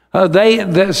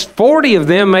 40 of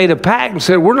them made a pact and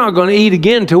said, we're not going to eat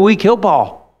again until we kill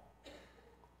Paul.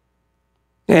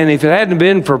 And if it hadn't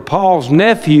been for Paul's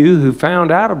nephew who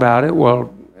found out about it,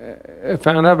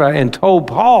 and told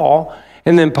Paul,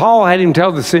 and then Paul had him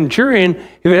tell the centurion,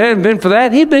 if it hadn't been for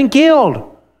that, he'd been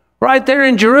killed right there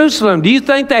in Jerusalem. Do you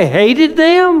think they hated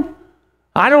them?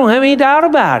 I don't have any doubt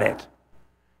about it.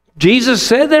 Jesus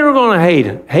said they were going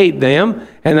to hate them,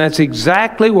 and that's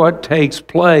exactly what takes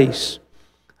place.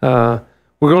 We're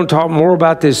going to talk more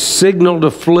about this signal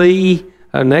to flee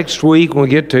next week when we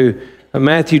get to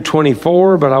Matthew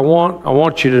 24, but I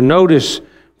want you to notice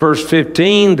verse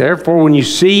 15. Therefore, when you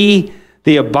see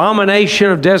the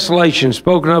abomination of desolation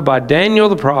spoken of by Daniel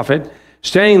the prophet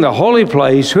standing in the holy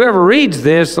place, whoever reads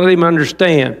this, let him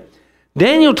understand.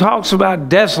 Daniel talks about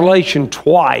desolation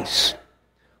twice.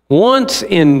 Once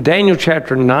in Daniel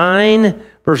chapter 9,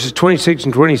 verses 26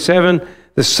 and 27.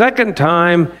 The second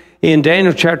time in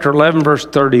Daniel chapter 11, verse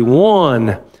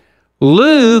 31.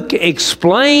 Luke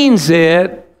explains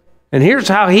it, and here's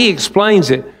how he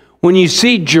explains it. When you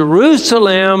see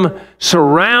Jerusalem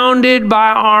surrounded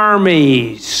by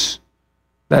armies,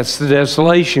 that's the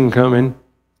desolation coming.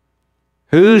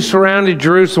 Who surrounded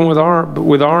Jerusalem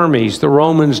with armies? The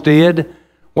Romans did.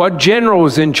 What general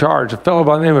was in charge? A fellow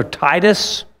by the name of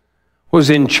Titus was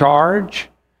in charge.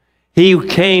 He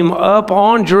came up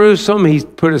on Jerusalem. He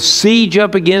put a siege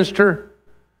up against her.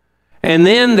 And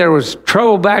then there was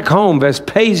trouble back home.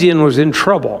 Vespasian was in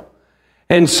trouble.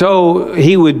 And so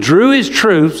he withdrew his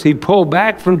troops. He pulled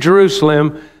back from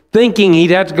Jerusalem, thinking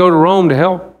he'd have to go to Rome to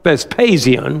help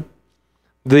Vespasian,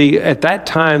 at that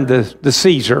time the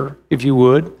Caesar, if you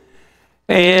would.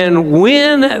 And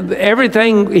when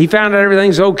he found out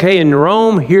everything's okay in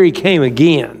Rome, here he came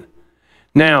again.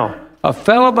 Now, a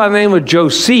fellow by the name of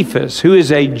Josephus, who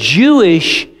is a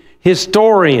Jewish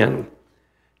historian,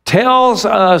 tells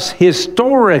us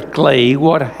historically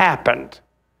what happened.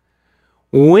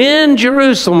 When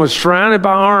Jerusalem was surrounded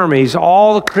by armies,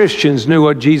 all the Christians knew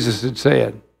what Jesus had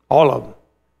said. All of them.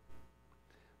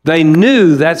 They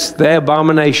knew that's the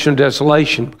abomination of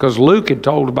desolation because Luke had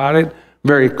told about it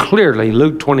very clearly.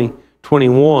 Luke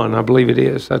 20:21, I believe it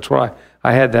is. That's why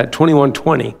I had that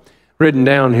 21:20 written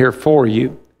down here for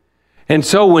you. And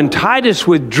so when Titus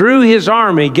withdrew his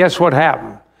army, guess what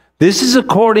happened? This is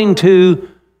according to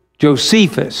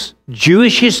Josephus,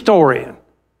 Jewish historian.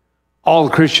 All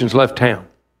the Christians left town.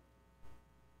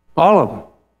 All of them.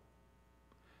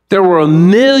 There were 1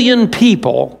 million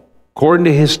people, according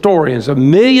to historians,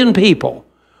 1 million people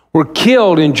were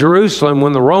killed in Jerusalem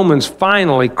when the Romans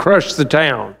finally crushed the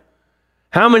town.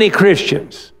 How many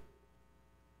Christians?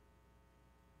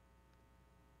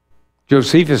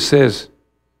 Josephus says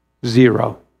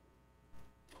 0.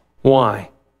 Why?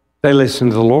 They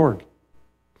listened to the Lord.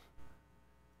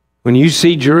 When you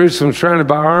see Jerusalem surrounded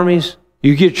by armies,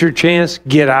 you get your chance,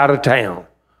 get out of town.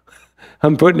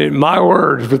 I'm putting it in my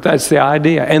words, but that's the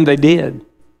idea. And they did.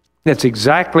 That's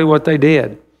exactly what they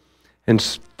did.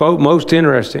 And most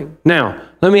interesting. Now,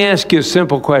 let me ask you a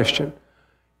simple question.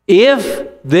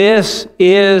 If this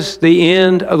is the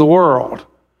end of the world,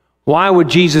 why would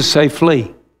Jesus say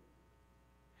flee?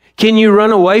 Can you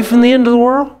run away from the end of the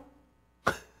world?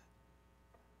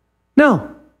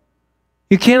 No.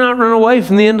 You cannot run away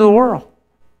from the end of the world.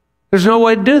 There's no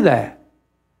way to do that.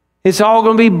 It's all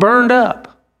going to be burned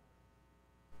up.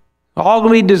 All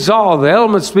going to be dissolved. The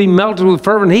elements be melted with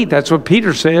fervent heat. That's what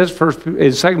Peter says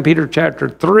in 2 Peter chapter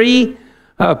 3,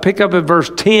 pick up at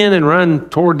verse 10 and run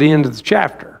toward the end of the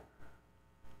chapter.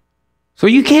 So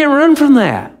you can't run from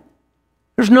that.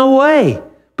 There's no way.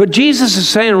 But Jesus is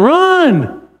saying,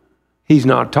 run. He's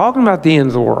not talking about the end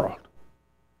of the world.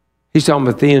 He's talking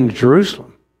about the end of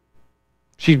Jerusalem.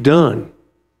 She's done.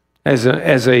 As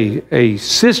a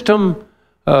system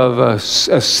of a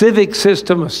civic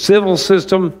system, a civil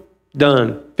system,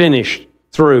 done, finished,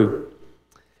 through.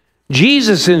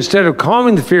 Jesus, instead of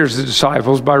calming the fears of the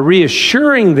disciples by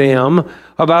reassuring them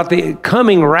about the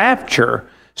coming rapture,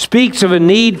 speaks of a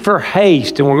need for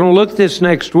haste. And we're going to look at this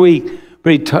next week,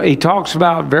 but he talks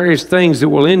about various things that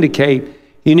will indicate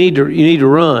you need to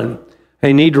run. And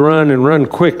you need to run and run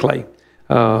quickly.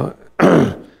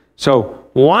 So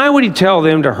why would he tell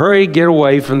them to hurry, get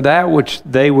away from that which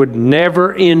they would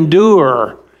never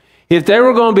endure? If they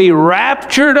were going to be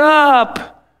raptured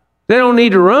up, they don't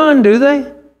need to run, do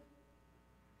they?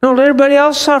 No, let everybody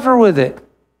else suffer with it.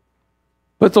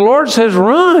 But the Lord says,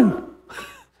 run.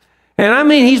 And I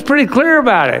mean, he's pretty clear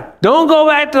about it. Don't go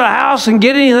back to the house and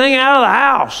get anything out of the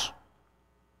house.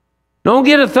 Don't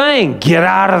get a thing. Get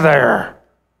out of there.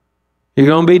 You're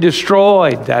going to be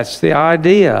destroyed. That's the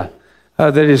idea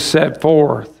that is set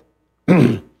forth.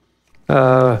 Again,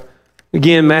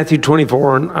 Matthew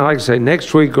 24. And like I say,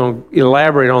 next week, we're going to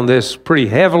elaborate on this pretty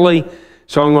heavily.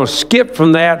 So I'm going to skip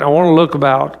from that. I want to look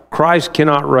about Christ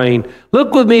cannot reign.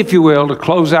 Look with me, if you will, to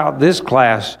close out this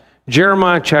class,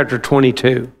 Jeremiah chapter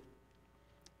 22.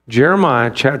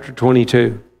 Jeremiah chapter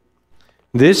 22.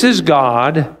 This is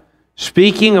God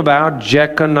speaking about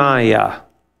Jeconiah.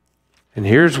 And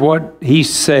here's what he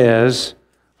says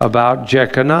about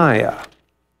Jeconiah.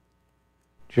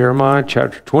 Jeremiah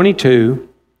chapter 22,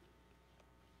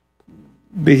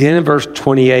 beginning in verse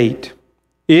 28.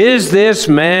 Is this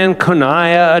man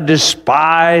Coniah a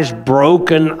despised,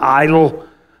 broken idol,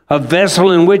 a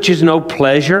vessel in which is no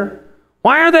pleasure?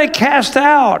 Why are they cast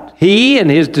out, he and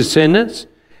his descendants,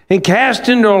 and cast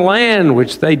into a land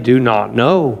which they do not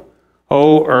know?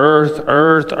 O earth,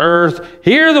 earth, earth,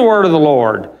 hear the word of the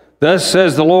Lord. Thus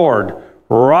says the Lord,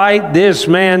 write this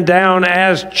man down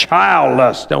as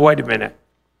childless. Now wait a minute.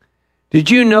 Did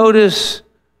you notice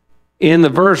in the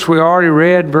verse we already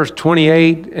read, verse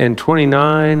 28 and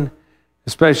 29,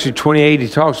 especially 28, he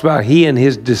talks about he and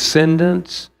his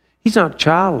descendants. He's not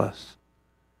childless.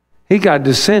 He got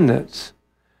descendants.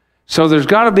 So there's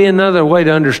got to be another way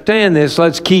to understand this.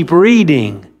 Let's keep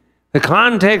reading. The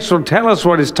context will tell us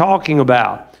what it's talking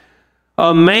about.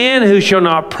 A man who shall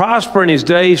not prosper in his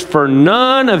days, for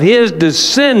none of his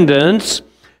descendants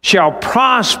shall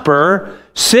prosper,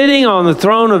 sitting on the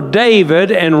throne of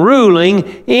David and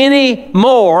ruling any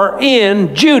more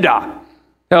in Judah.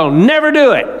 They'll never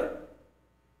do it.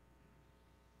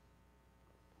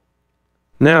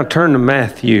 Now turn to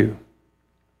Matthew.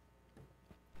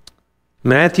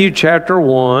 Matthew chapter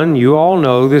 1, you all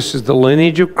know this is the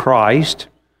lineage of Christ.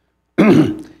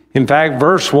 In fact,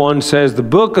 verse 1 says, the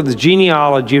book of the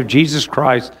genealogy of Jesus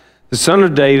Christ, the son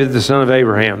of David, the son of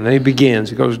Abraham. Then he begins.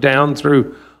 He goes down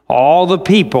through all the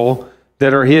people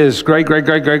that are his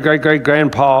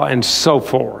great-great-great-great-great-great-grandpa and so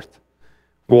forth.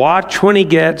 Watch when he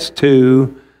gets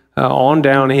to, on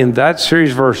down in that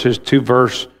series of verses to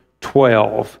verse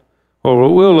 12.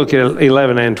 Well, we'll look at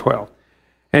 11 and 12.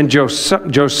 And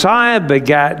Josiah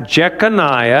begat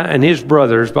Jeconiah and his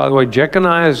brothers. By the way,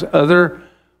 Jeconiah's other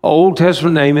Old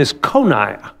Testament name is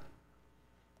Coniah,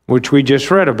 which we just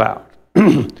read about.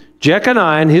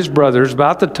 Jeconiah and his brothers,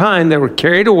 about the time they were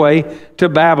carried away to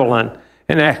Babylon.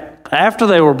 And after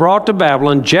they were brought to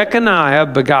Babylon, Jeconiah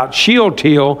begot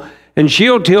Shealtiel, and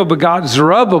Shealtiel begot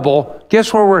Zerubbabel.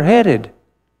 Guess where we're headed?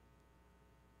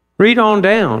 Read on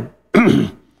down.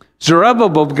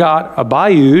 Zerubbabel begot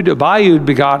Abiud, Abiud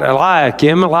begot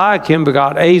Eliakim, Eliakim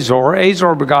begot Azor,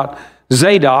 Azor begot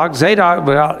Zadok, Zadok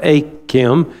begot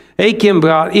Achim, Achim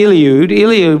begot Eliud,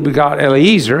 Eliud begot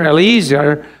Eliezer,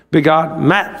 Eliezer begot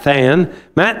Matthan,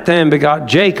 Matthan begot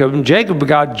Jacob, and Jacob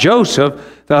begot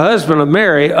Joseph, the husband of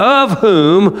Mary, of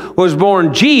whom was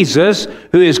born Jesus,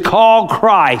 who is called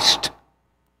Christ.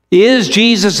 Is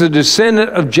Jesus a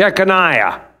descendant of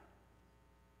Jeconiah?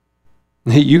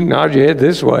 You can nod your head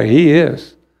this way. He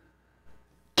is.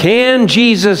 Can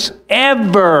Jesus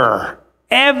ever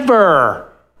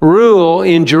rule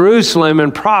in Jerusalem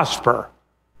and prosper?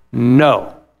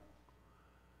 No.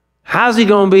 How's he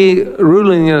going to be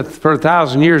ruling for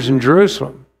 1,000 years in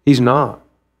Jerusalem? He's not.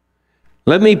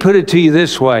 Let me put it to you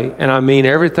this way, and I mean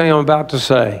everything I'm about to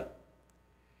say.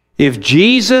 If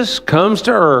Jesus comes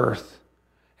to earth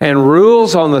and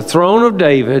rules on the throne of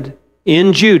David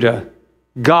in Judah,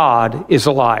 God is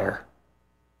a liar.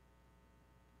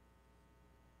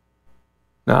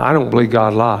 Now, I don't believe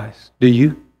God lies. Do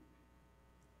you?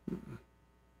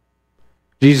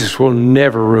 Jesus will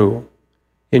never rule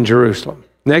in Jerusalem.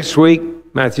 Next week,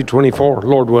 Matthew 24,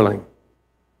 Lord willing.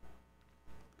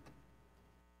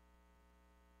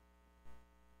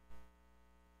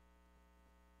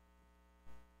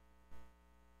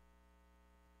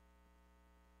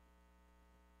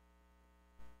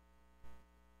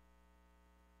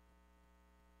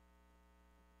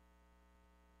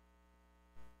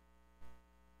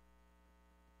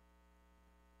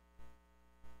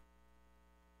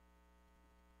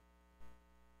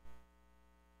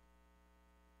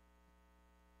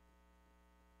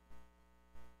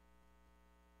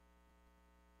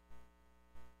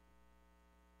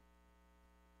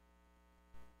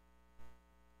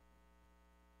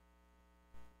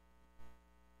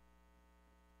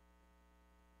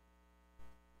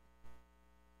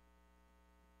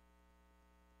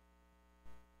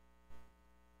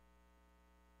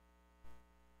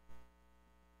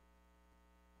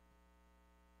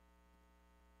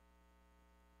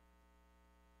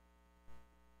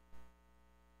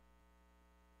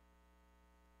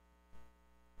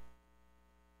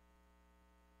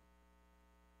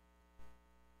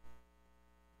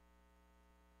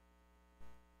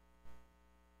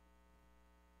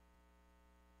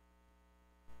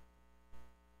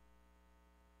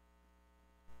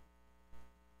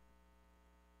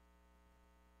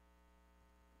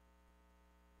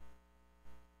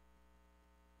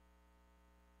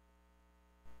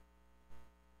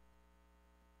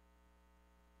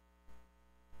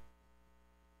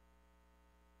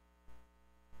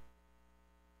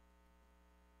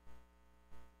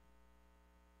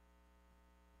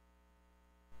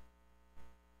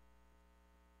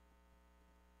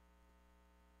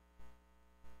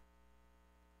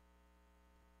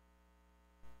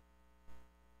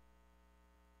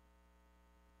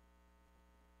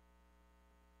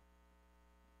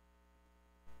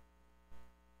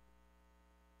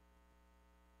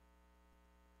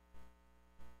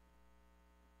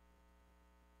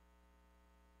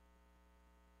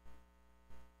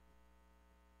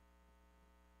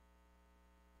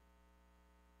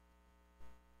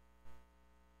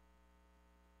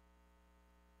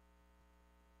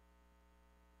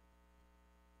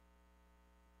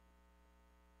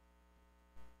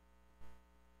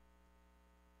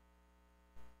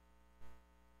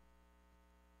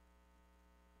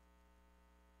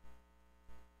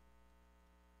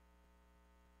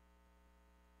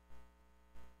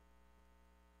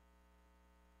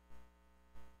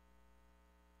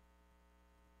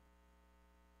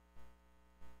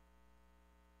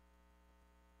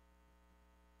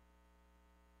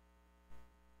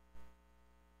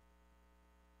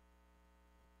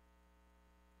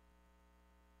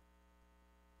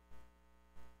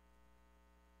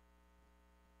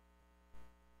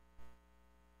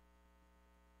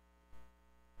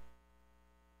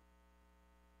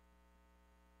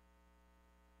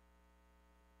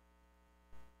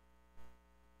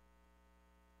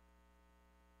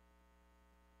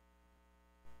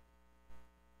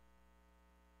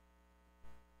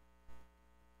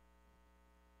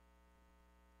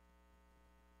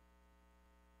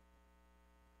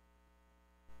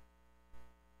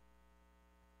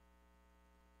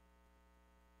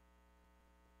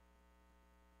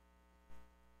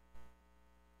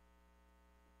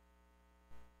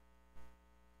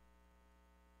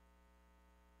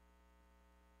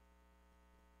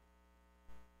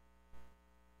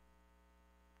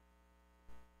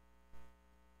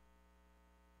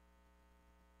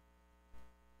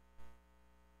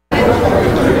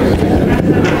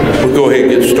 We'll go ahead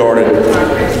and get started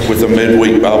with a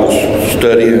midweek Bible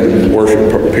study and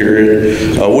worship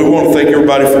period. We want to thank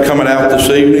everybody for coming out this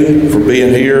evening, for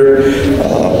being here.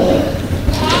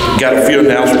 Got a few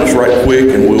announcements right quick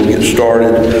and we'll get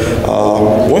started.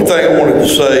 One thing I wanted to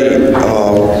say,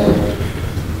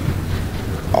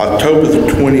 October the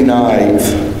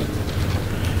 29th,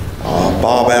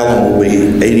 Bob Allen will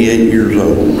be 88 years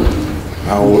old.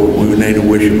 We need to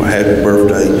wish him a happy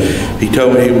birthday. He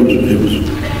told me he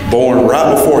was born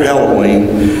right before Halloween,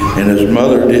 and his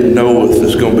mother didn't know if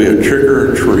it's going to be a trick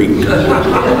or a treat.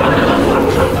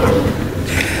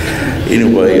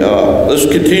 Anyway, let's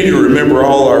continue to remember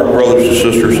all our brothers and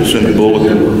sisters that's in the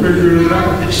bulletin.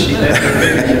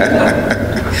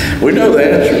 We know the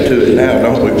answer to it now,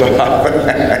 don't we, Bob?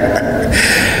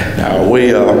 Now,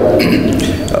 we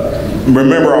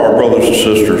remember our brothers and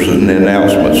sisters and the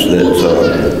announcements that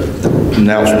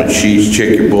announcement sheets,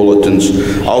 check your bulletins.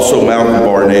 Also, Malcolm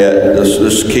Barnett,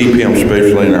 let's keep him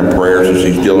especially in our prayers as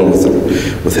he's dealing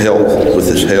with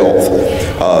his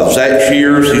health. Zach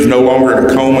Shears, he's no longer in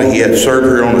a coma. He had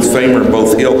surgery on his femur and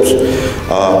both hips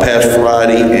past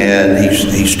Friday, and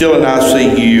he's still in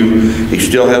ICU. He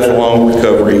still has a long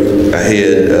recovery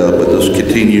ahead, but let's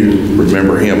continue to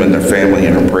remember him and their family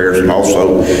in our prayers. And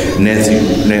also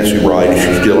Nancy Wright,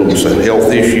 she's dealing with some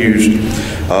health issues.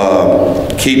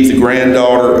 Keep the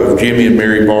granddaughter of Jimmy and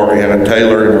Mary Barr, Hannah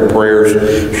Taylor, in her prayers.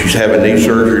 She's having knee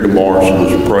surgery tomorrow, so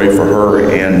let's pray for her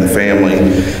and the family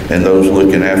and those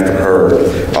looking after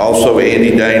her. Also,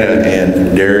 Andy, Dana,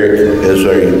 and Derek, as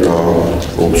they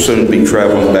will soon be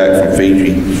traveling back from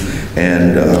Fiji,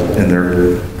 and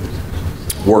their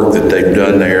work that they've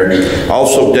done there.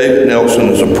 Also, David Nelson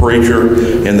is a preacher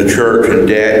in the church in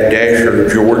Dasher,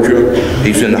 Georgia.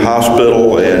 He's in the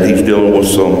hospital and he's dealing with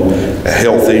some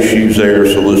health issues there,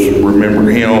 so let's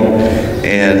remember him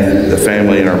and the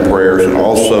family in our prayers. And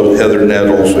also, Heather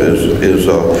Nettles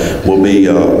will be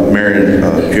marrying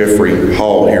Jeffrey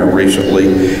Hall here recently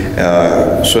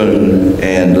soon,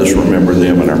 and let's remember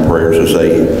them in our prayers as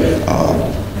they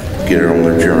get on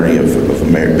their journey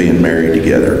of being married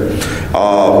together.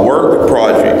 Work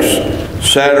projects.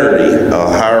 Saturday,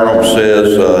 Hiram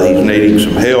says he's needing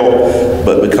some help,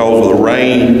 but because of the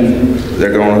rain,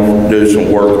 they're going to do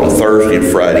some work on Thursday and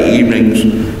Friday evenings,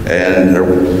 and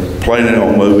they're planning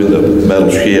on moving the metal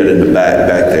shed in the back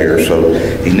there, so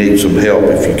he needs some help.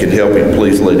 If you can help him,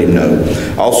 please let him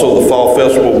know. Also, the Fall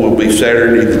Festival will be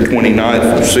Saturday the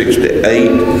 29th from 6 to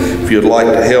 8. If you'd like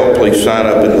to help, please sign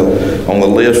up on the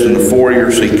list in the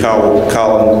foyer. See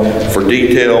Colin for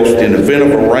details. In the event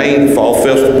of a rain, the Fall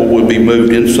Festival will be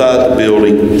moved inside the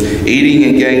building. Eating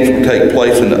and games will take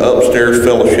place in the upstairs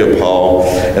fellowship hall,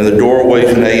 and the doorways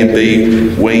in A and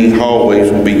B wing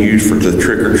hallways will be used for the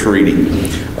trick-or-treating.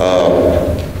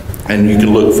 And you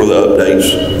can look for the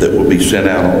updates that will be sent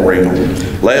out on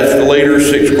Ringham. Lads to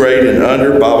Leaders, 6th grade and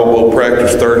under, Bible Bowl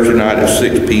practice Thursday night at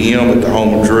 6 p.m. at the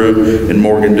home of Drew and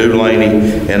Morgan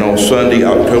Dulaney. And on Sunday,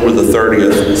 October the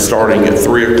 30th, starting at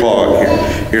 3 o'clock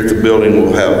here at the building,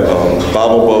 we'll have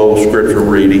Bible Bowl, scripture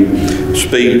reading,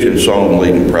 speech, and song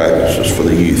leading practices for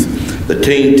the youth. The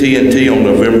Teen TNT on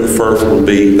November the 1st will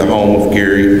be the home of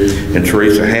Gary and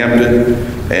Teresa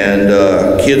Hampton. And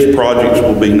Kids Projects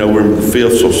will be November the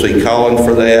 5th, so see Colin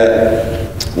for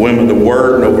that. Women the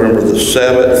Word, November the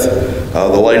 7th.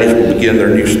 The ladies will begin their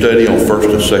new study on 1st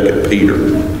and 2nd Peter.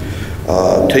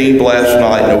 Teen Blast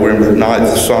Night, November the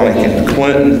 9th, Sonic and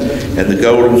Clinton. And the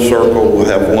Golden Circle will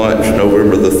have lunch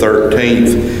November the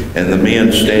 13th. And the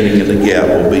Men Standing in the Gap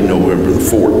will be November the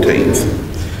 14th.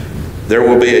 There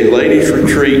will be a ladies'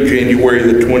 retreat January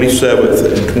the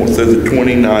 27th through the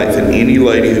 29th, and any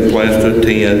lady who plans to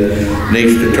attend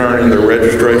needs to turn in their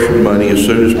registration money as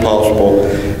soon as possible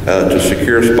to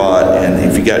secure a spot. And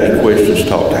if you got any questions,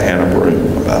 talk to Hannah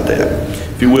Broom about that.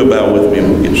 If you will, bow with me and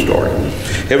we'll get started.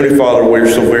 Heavenly Father, we're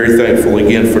so very thankful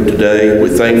again for today. We're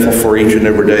thankful for each and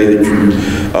every day that you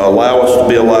allow us to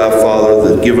be alive,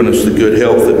 Father, that given us the good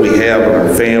health that we have in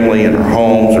our family, in our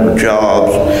homes, our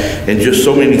jobs, and just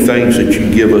so many things that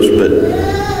you give us.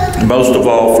 But most of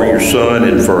all, for your Son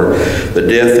and for the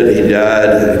death that he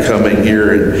died, coming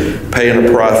here and paying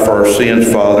a price for our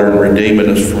sins, Father, and redeeming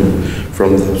us from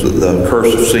the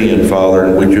curse of sin, Father.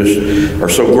 And we just are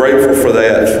so grateful for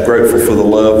that, so grateful for the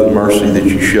love and mercy that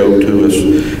you showed to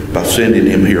us by sending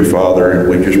him here, Father. And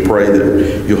we just pray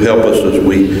that you'll help us as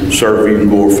we serve you and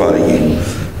glorify you.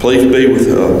 Please be with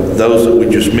those that we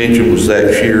just mentioned, with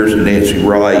Zach Shears and Nancy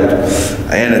Wright,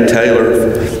 Anna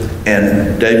Taylor,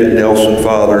 and David Nelson,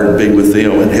 Father, and be with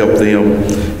them and help them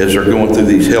as they're going through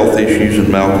these health issues, and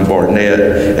Malcolm Barnett,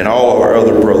 and all of our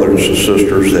other brothers and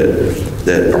sisters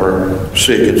that are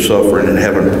sick and suffering and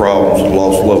having problems and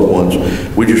lost loved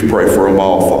ones. We just pray for them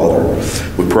all,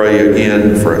 Father. We pray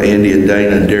again for Andy and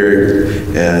Dana and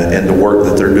Derek and the work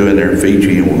that they're doing there in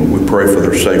Fiji, and we pray for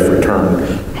their safe return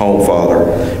home, Father.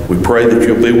 We pray that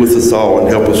you'll be with us all and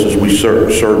help us as we serve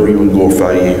you and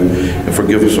glorify you, and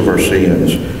forgive us of our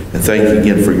sins. And thank you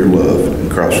again for your love. In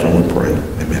Christ's name we pray.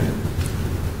 Amen.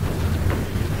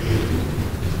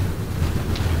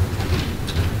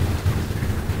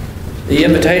 The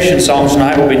invitation song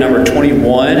tonight will be number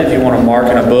 21. If you want to mark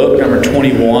in a book, number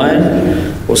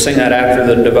 21. We'll sing that after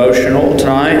the devotional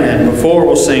tonight. And before,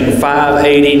 we'll sing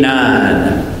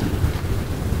 589.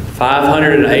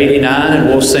 589, and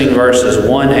we'll sing verses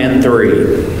 1 and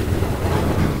 3.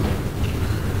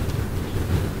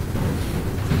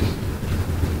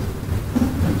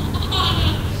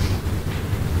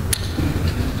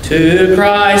 To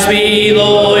Christ be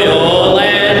loyal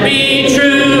and be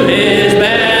true, his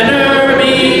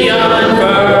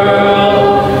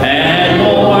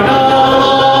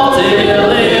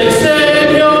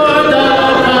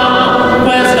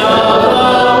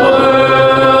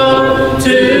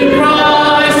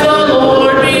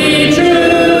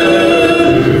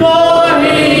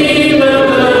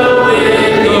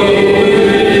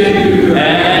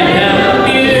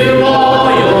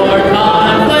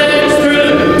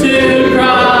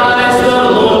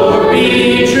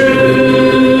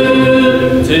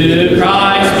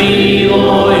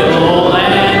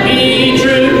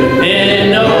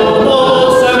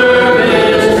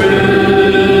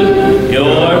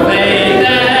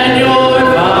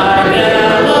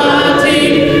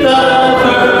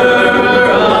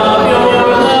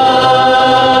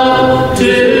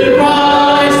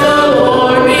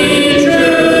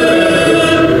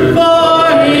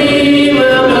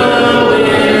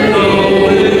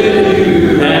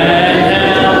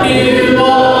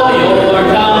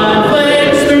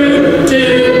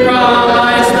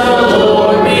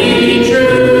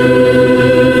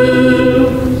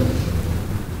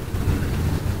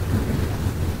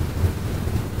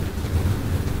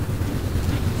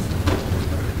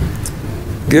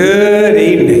Good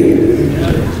evening.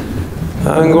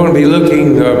 I'm going to be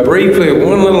looking briefly at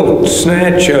one little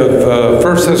snatch of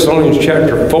 1 Thessalonians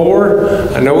chapter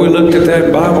 4. I know we looked at that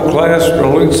in Bible class. We're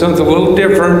going to look at something a little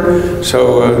different,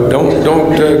 so don't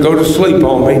go to sleep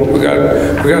on me. We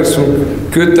got some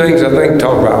good things I think to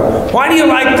talk about. Why do you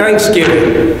like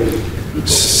Thanksgiving?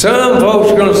 Some folks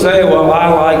are going to say, well, I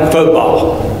like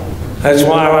football. That's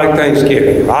why I like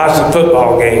Thanksgiving. Lots of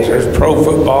football games. There's pro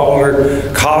football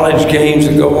or college games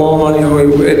that go on. You know,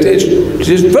 it's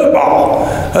just football.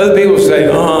 Other people say,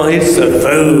 oh, it's the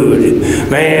food.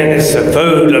 Man, it's the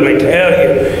food. Let me tell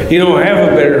you. You don't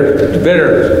have a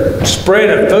better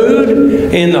spread of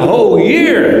food in the whole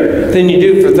year than you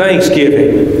do for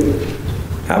Thanksgiving.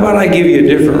 How about I give you a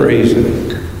different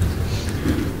reason?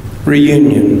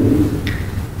 Reunion.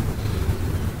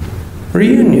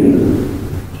 Reunion.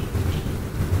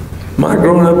 My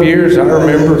growing-up years, I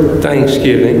remember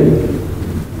Thanksgiving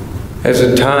as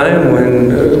a time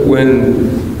when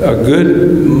a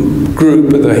good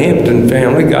group of the Hampton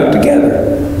family got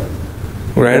together.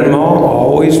 Grandma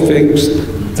always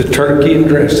fixed the turkey and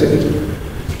dressing.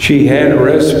 She had a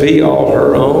recipe all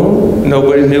her own.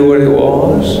 Nobody knew what it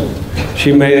was.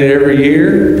 She made it every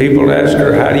year. People would ask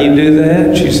her, how do you do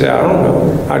that? She said, I don't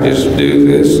know. I just do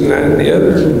this and that and the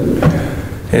other.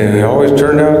 And it always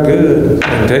turned out good, I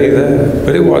can tell you that.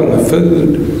 But it wasn't the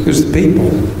food, it was the people.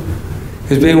 It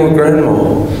was being with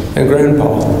Grandma and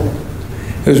Grandpa.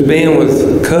 It was being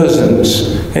with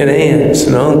cousins and aunts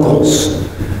and uncles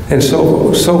and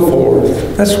so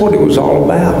forth. That's what it was all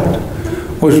about,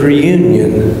 was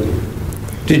reunion.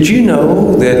 Did you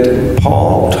know that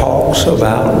Paul talks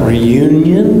about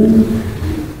reunion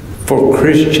for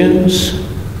Christians?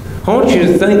 I want you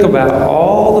to think about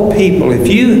all the people. If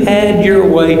you had your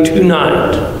way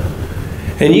tonight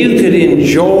and you could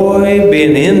enjoy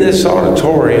being in this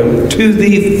auditorium to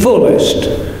the fullest,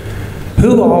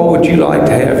 who all would you like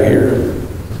to have here?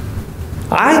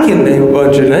 I can name a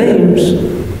bunch of names.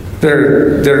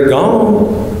 They're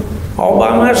gone all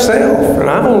by myself. And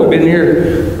I've only been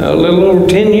here a little over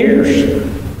 10 years.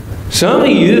 Some of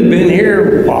you have been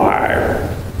here,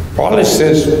 probably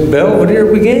since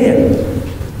Belvedere began.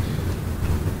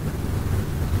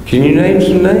 Can you name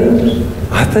some names?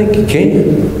 I think you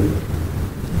can.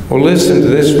 Well, listen to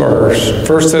this verse,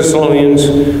 1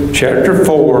 Thessalonians chapter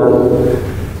 4,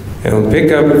 and we'll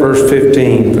pick up at verse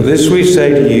 15. For this we say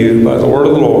to you by the word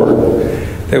of the Lord,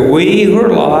 that we who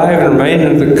are alive and remain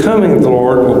unto the coming of the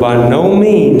Lord will by no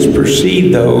means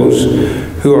precede those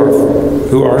who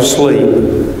are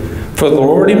asleep. For the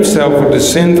Lord himself will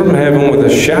descend from heaven with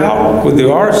a shout, with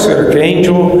the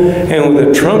archangel, and with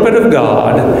the trumpet of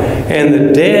God, and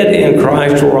the dead in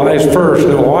Christ will rise first.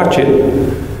 Now watch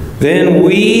it. Then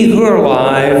we who are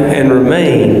alive and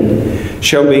remain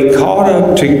shall be caught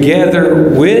up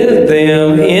together with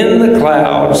them in the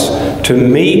clouds to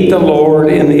meet the Lord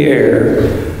in the air.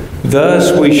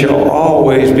 Thus we shall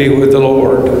always be with the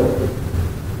Lord.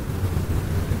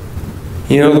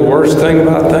 You know the worst thing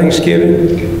about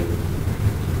Thanksgiving?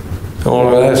 It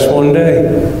only lasts one day.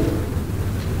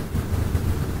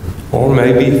 Or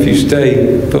maybe if you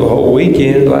stay for the whole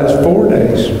weekend, it lasts 4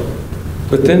 days.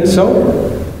 But then it's over.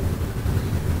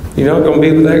 You're not going to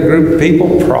be with that group of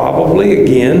people probably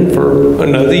again for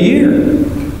another year.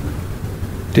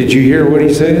 Did you hear what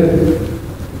he said?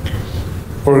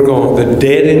 The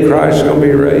dead in Christ are going to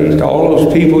be raised. All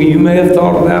those people you may have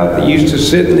thought about that used to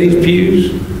sit in these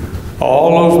pews,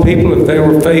 all those people, if they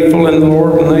were faithful in the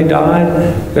Lord when they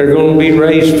died, they're going to be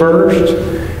raised first.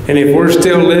 And if we're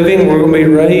still living, we're going to be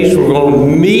raised. We're going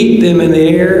to meet them in the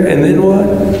air. And then what?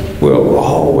 We'll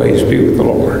always be with the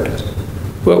Lord.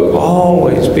 We'll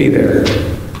always be there.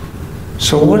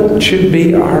 So what should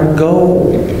be our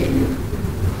goal?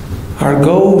 Our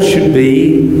goal should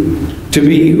be to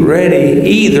be ready,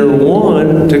 either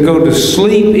one, to go to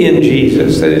sleep in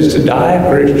Jesus, that is to die a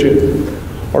Christian,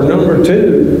 or number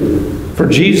two, for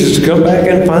Jesus to come back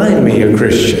and find me a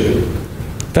Christian,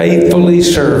 faithfully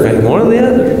serving, one or the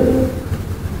other.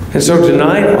 And so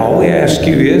tonight, all we ask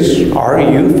you is, are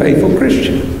you a faithful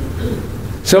Christian?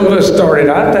 Some of us started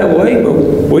out that way, but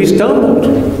we stumbled.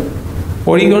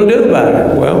 What are you going to do about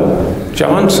it? Well,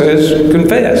 John says,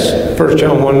 confess, 1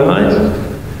 John 1:9.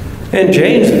 And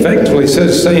James effectively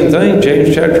says the same thing,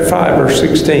 James chapter 5, verse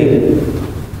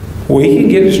 16. We can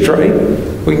get it straight.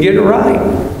 We can get it right.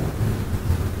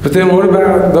 But then what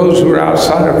about those who are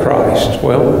outside of Christ?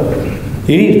 Well,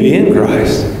 you need to be in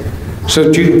Christ so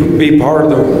that you can be part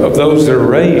of those that are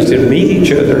raised and meet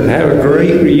each other and have a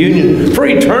great reunion for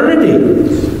eternity,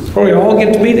 where we all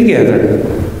get to be together.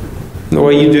 And the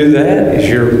way you do that is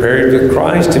you're buried with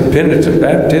Christ in penitent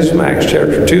baptism, Acts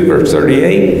chapter 2, verse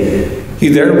 38.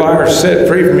 You thereby are set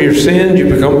free from your sins. You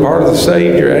become part of the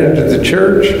saved. You're added to the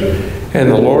church.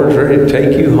 And the Lord's ready to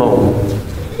take you home.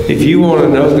 If you want to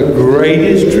know the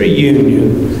greatest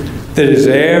reunion that has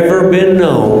ever been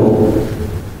known,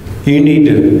 you need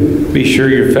to be sure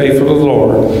you're faithful to the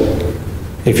Lord.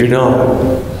 If you're not,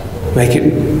 make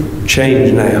it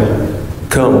change now.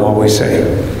 Come while we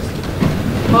sing.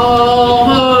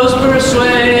 Almost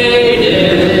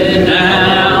persuaded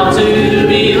now to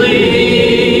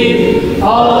believe.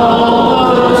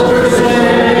 Almost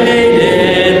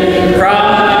persuaded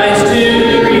Christ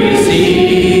to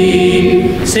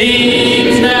receive.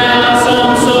 Seems now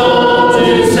some soul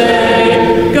to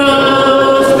say,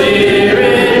 Go,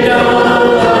 Spirit,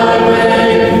 go thy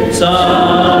way.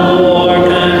 Some more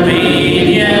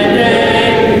convenient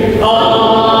day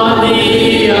on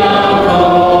thee I'll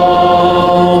call.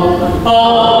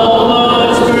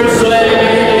 Almost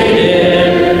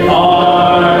persuaded,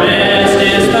 harvest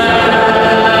is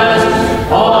past.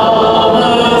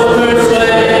 Almost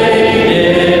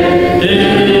persuaded,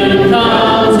 doom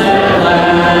comes at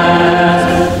last.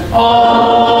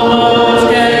 Almost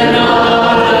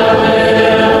cannot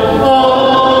avail,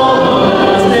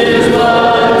 almost is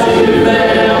but to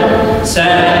fail.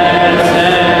 Sad,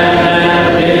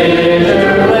 sad,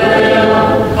 bitter wail,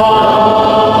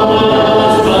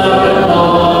 almost but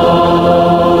lost.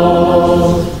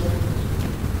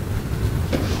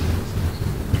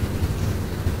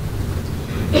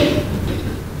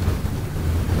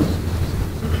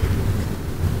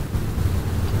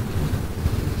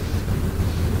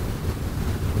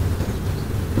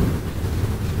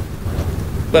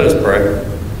 Let us pray.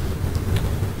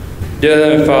 Dear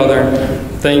Heavenly Father,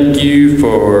 thank you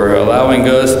for allowing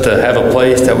us to have a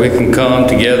place that we can come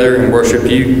together and worship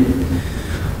you.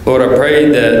 Lord, I pray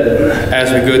that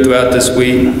as we go throughout this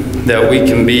week, that we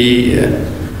can be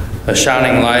a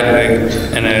shining light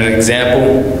and an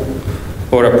example.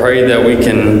 Lord, I pray that we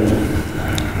can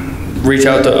reach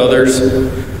out to others,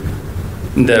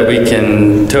 that we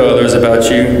can tell others about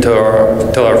you,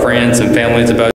 tell our friends and families about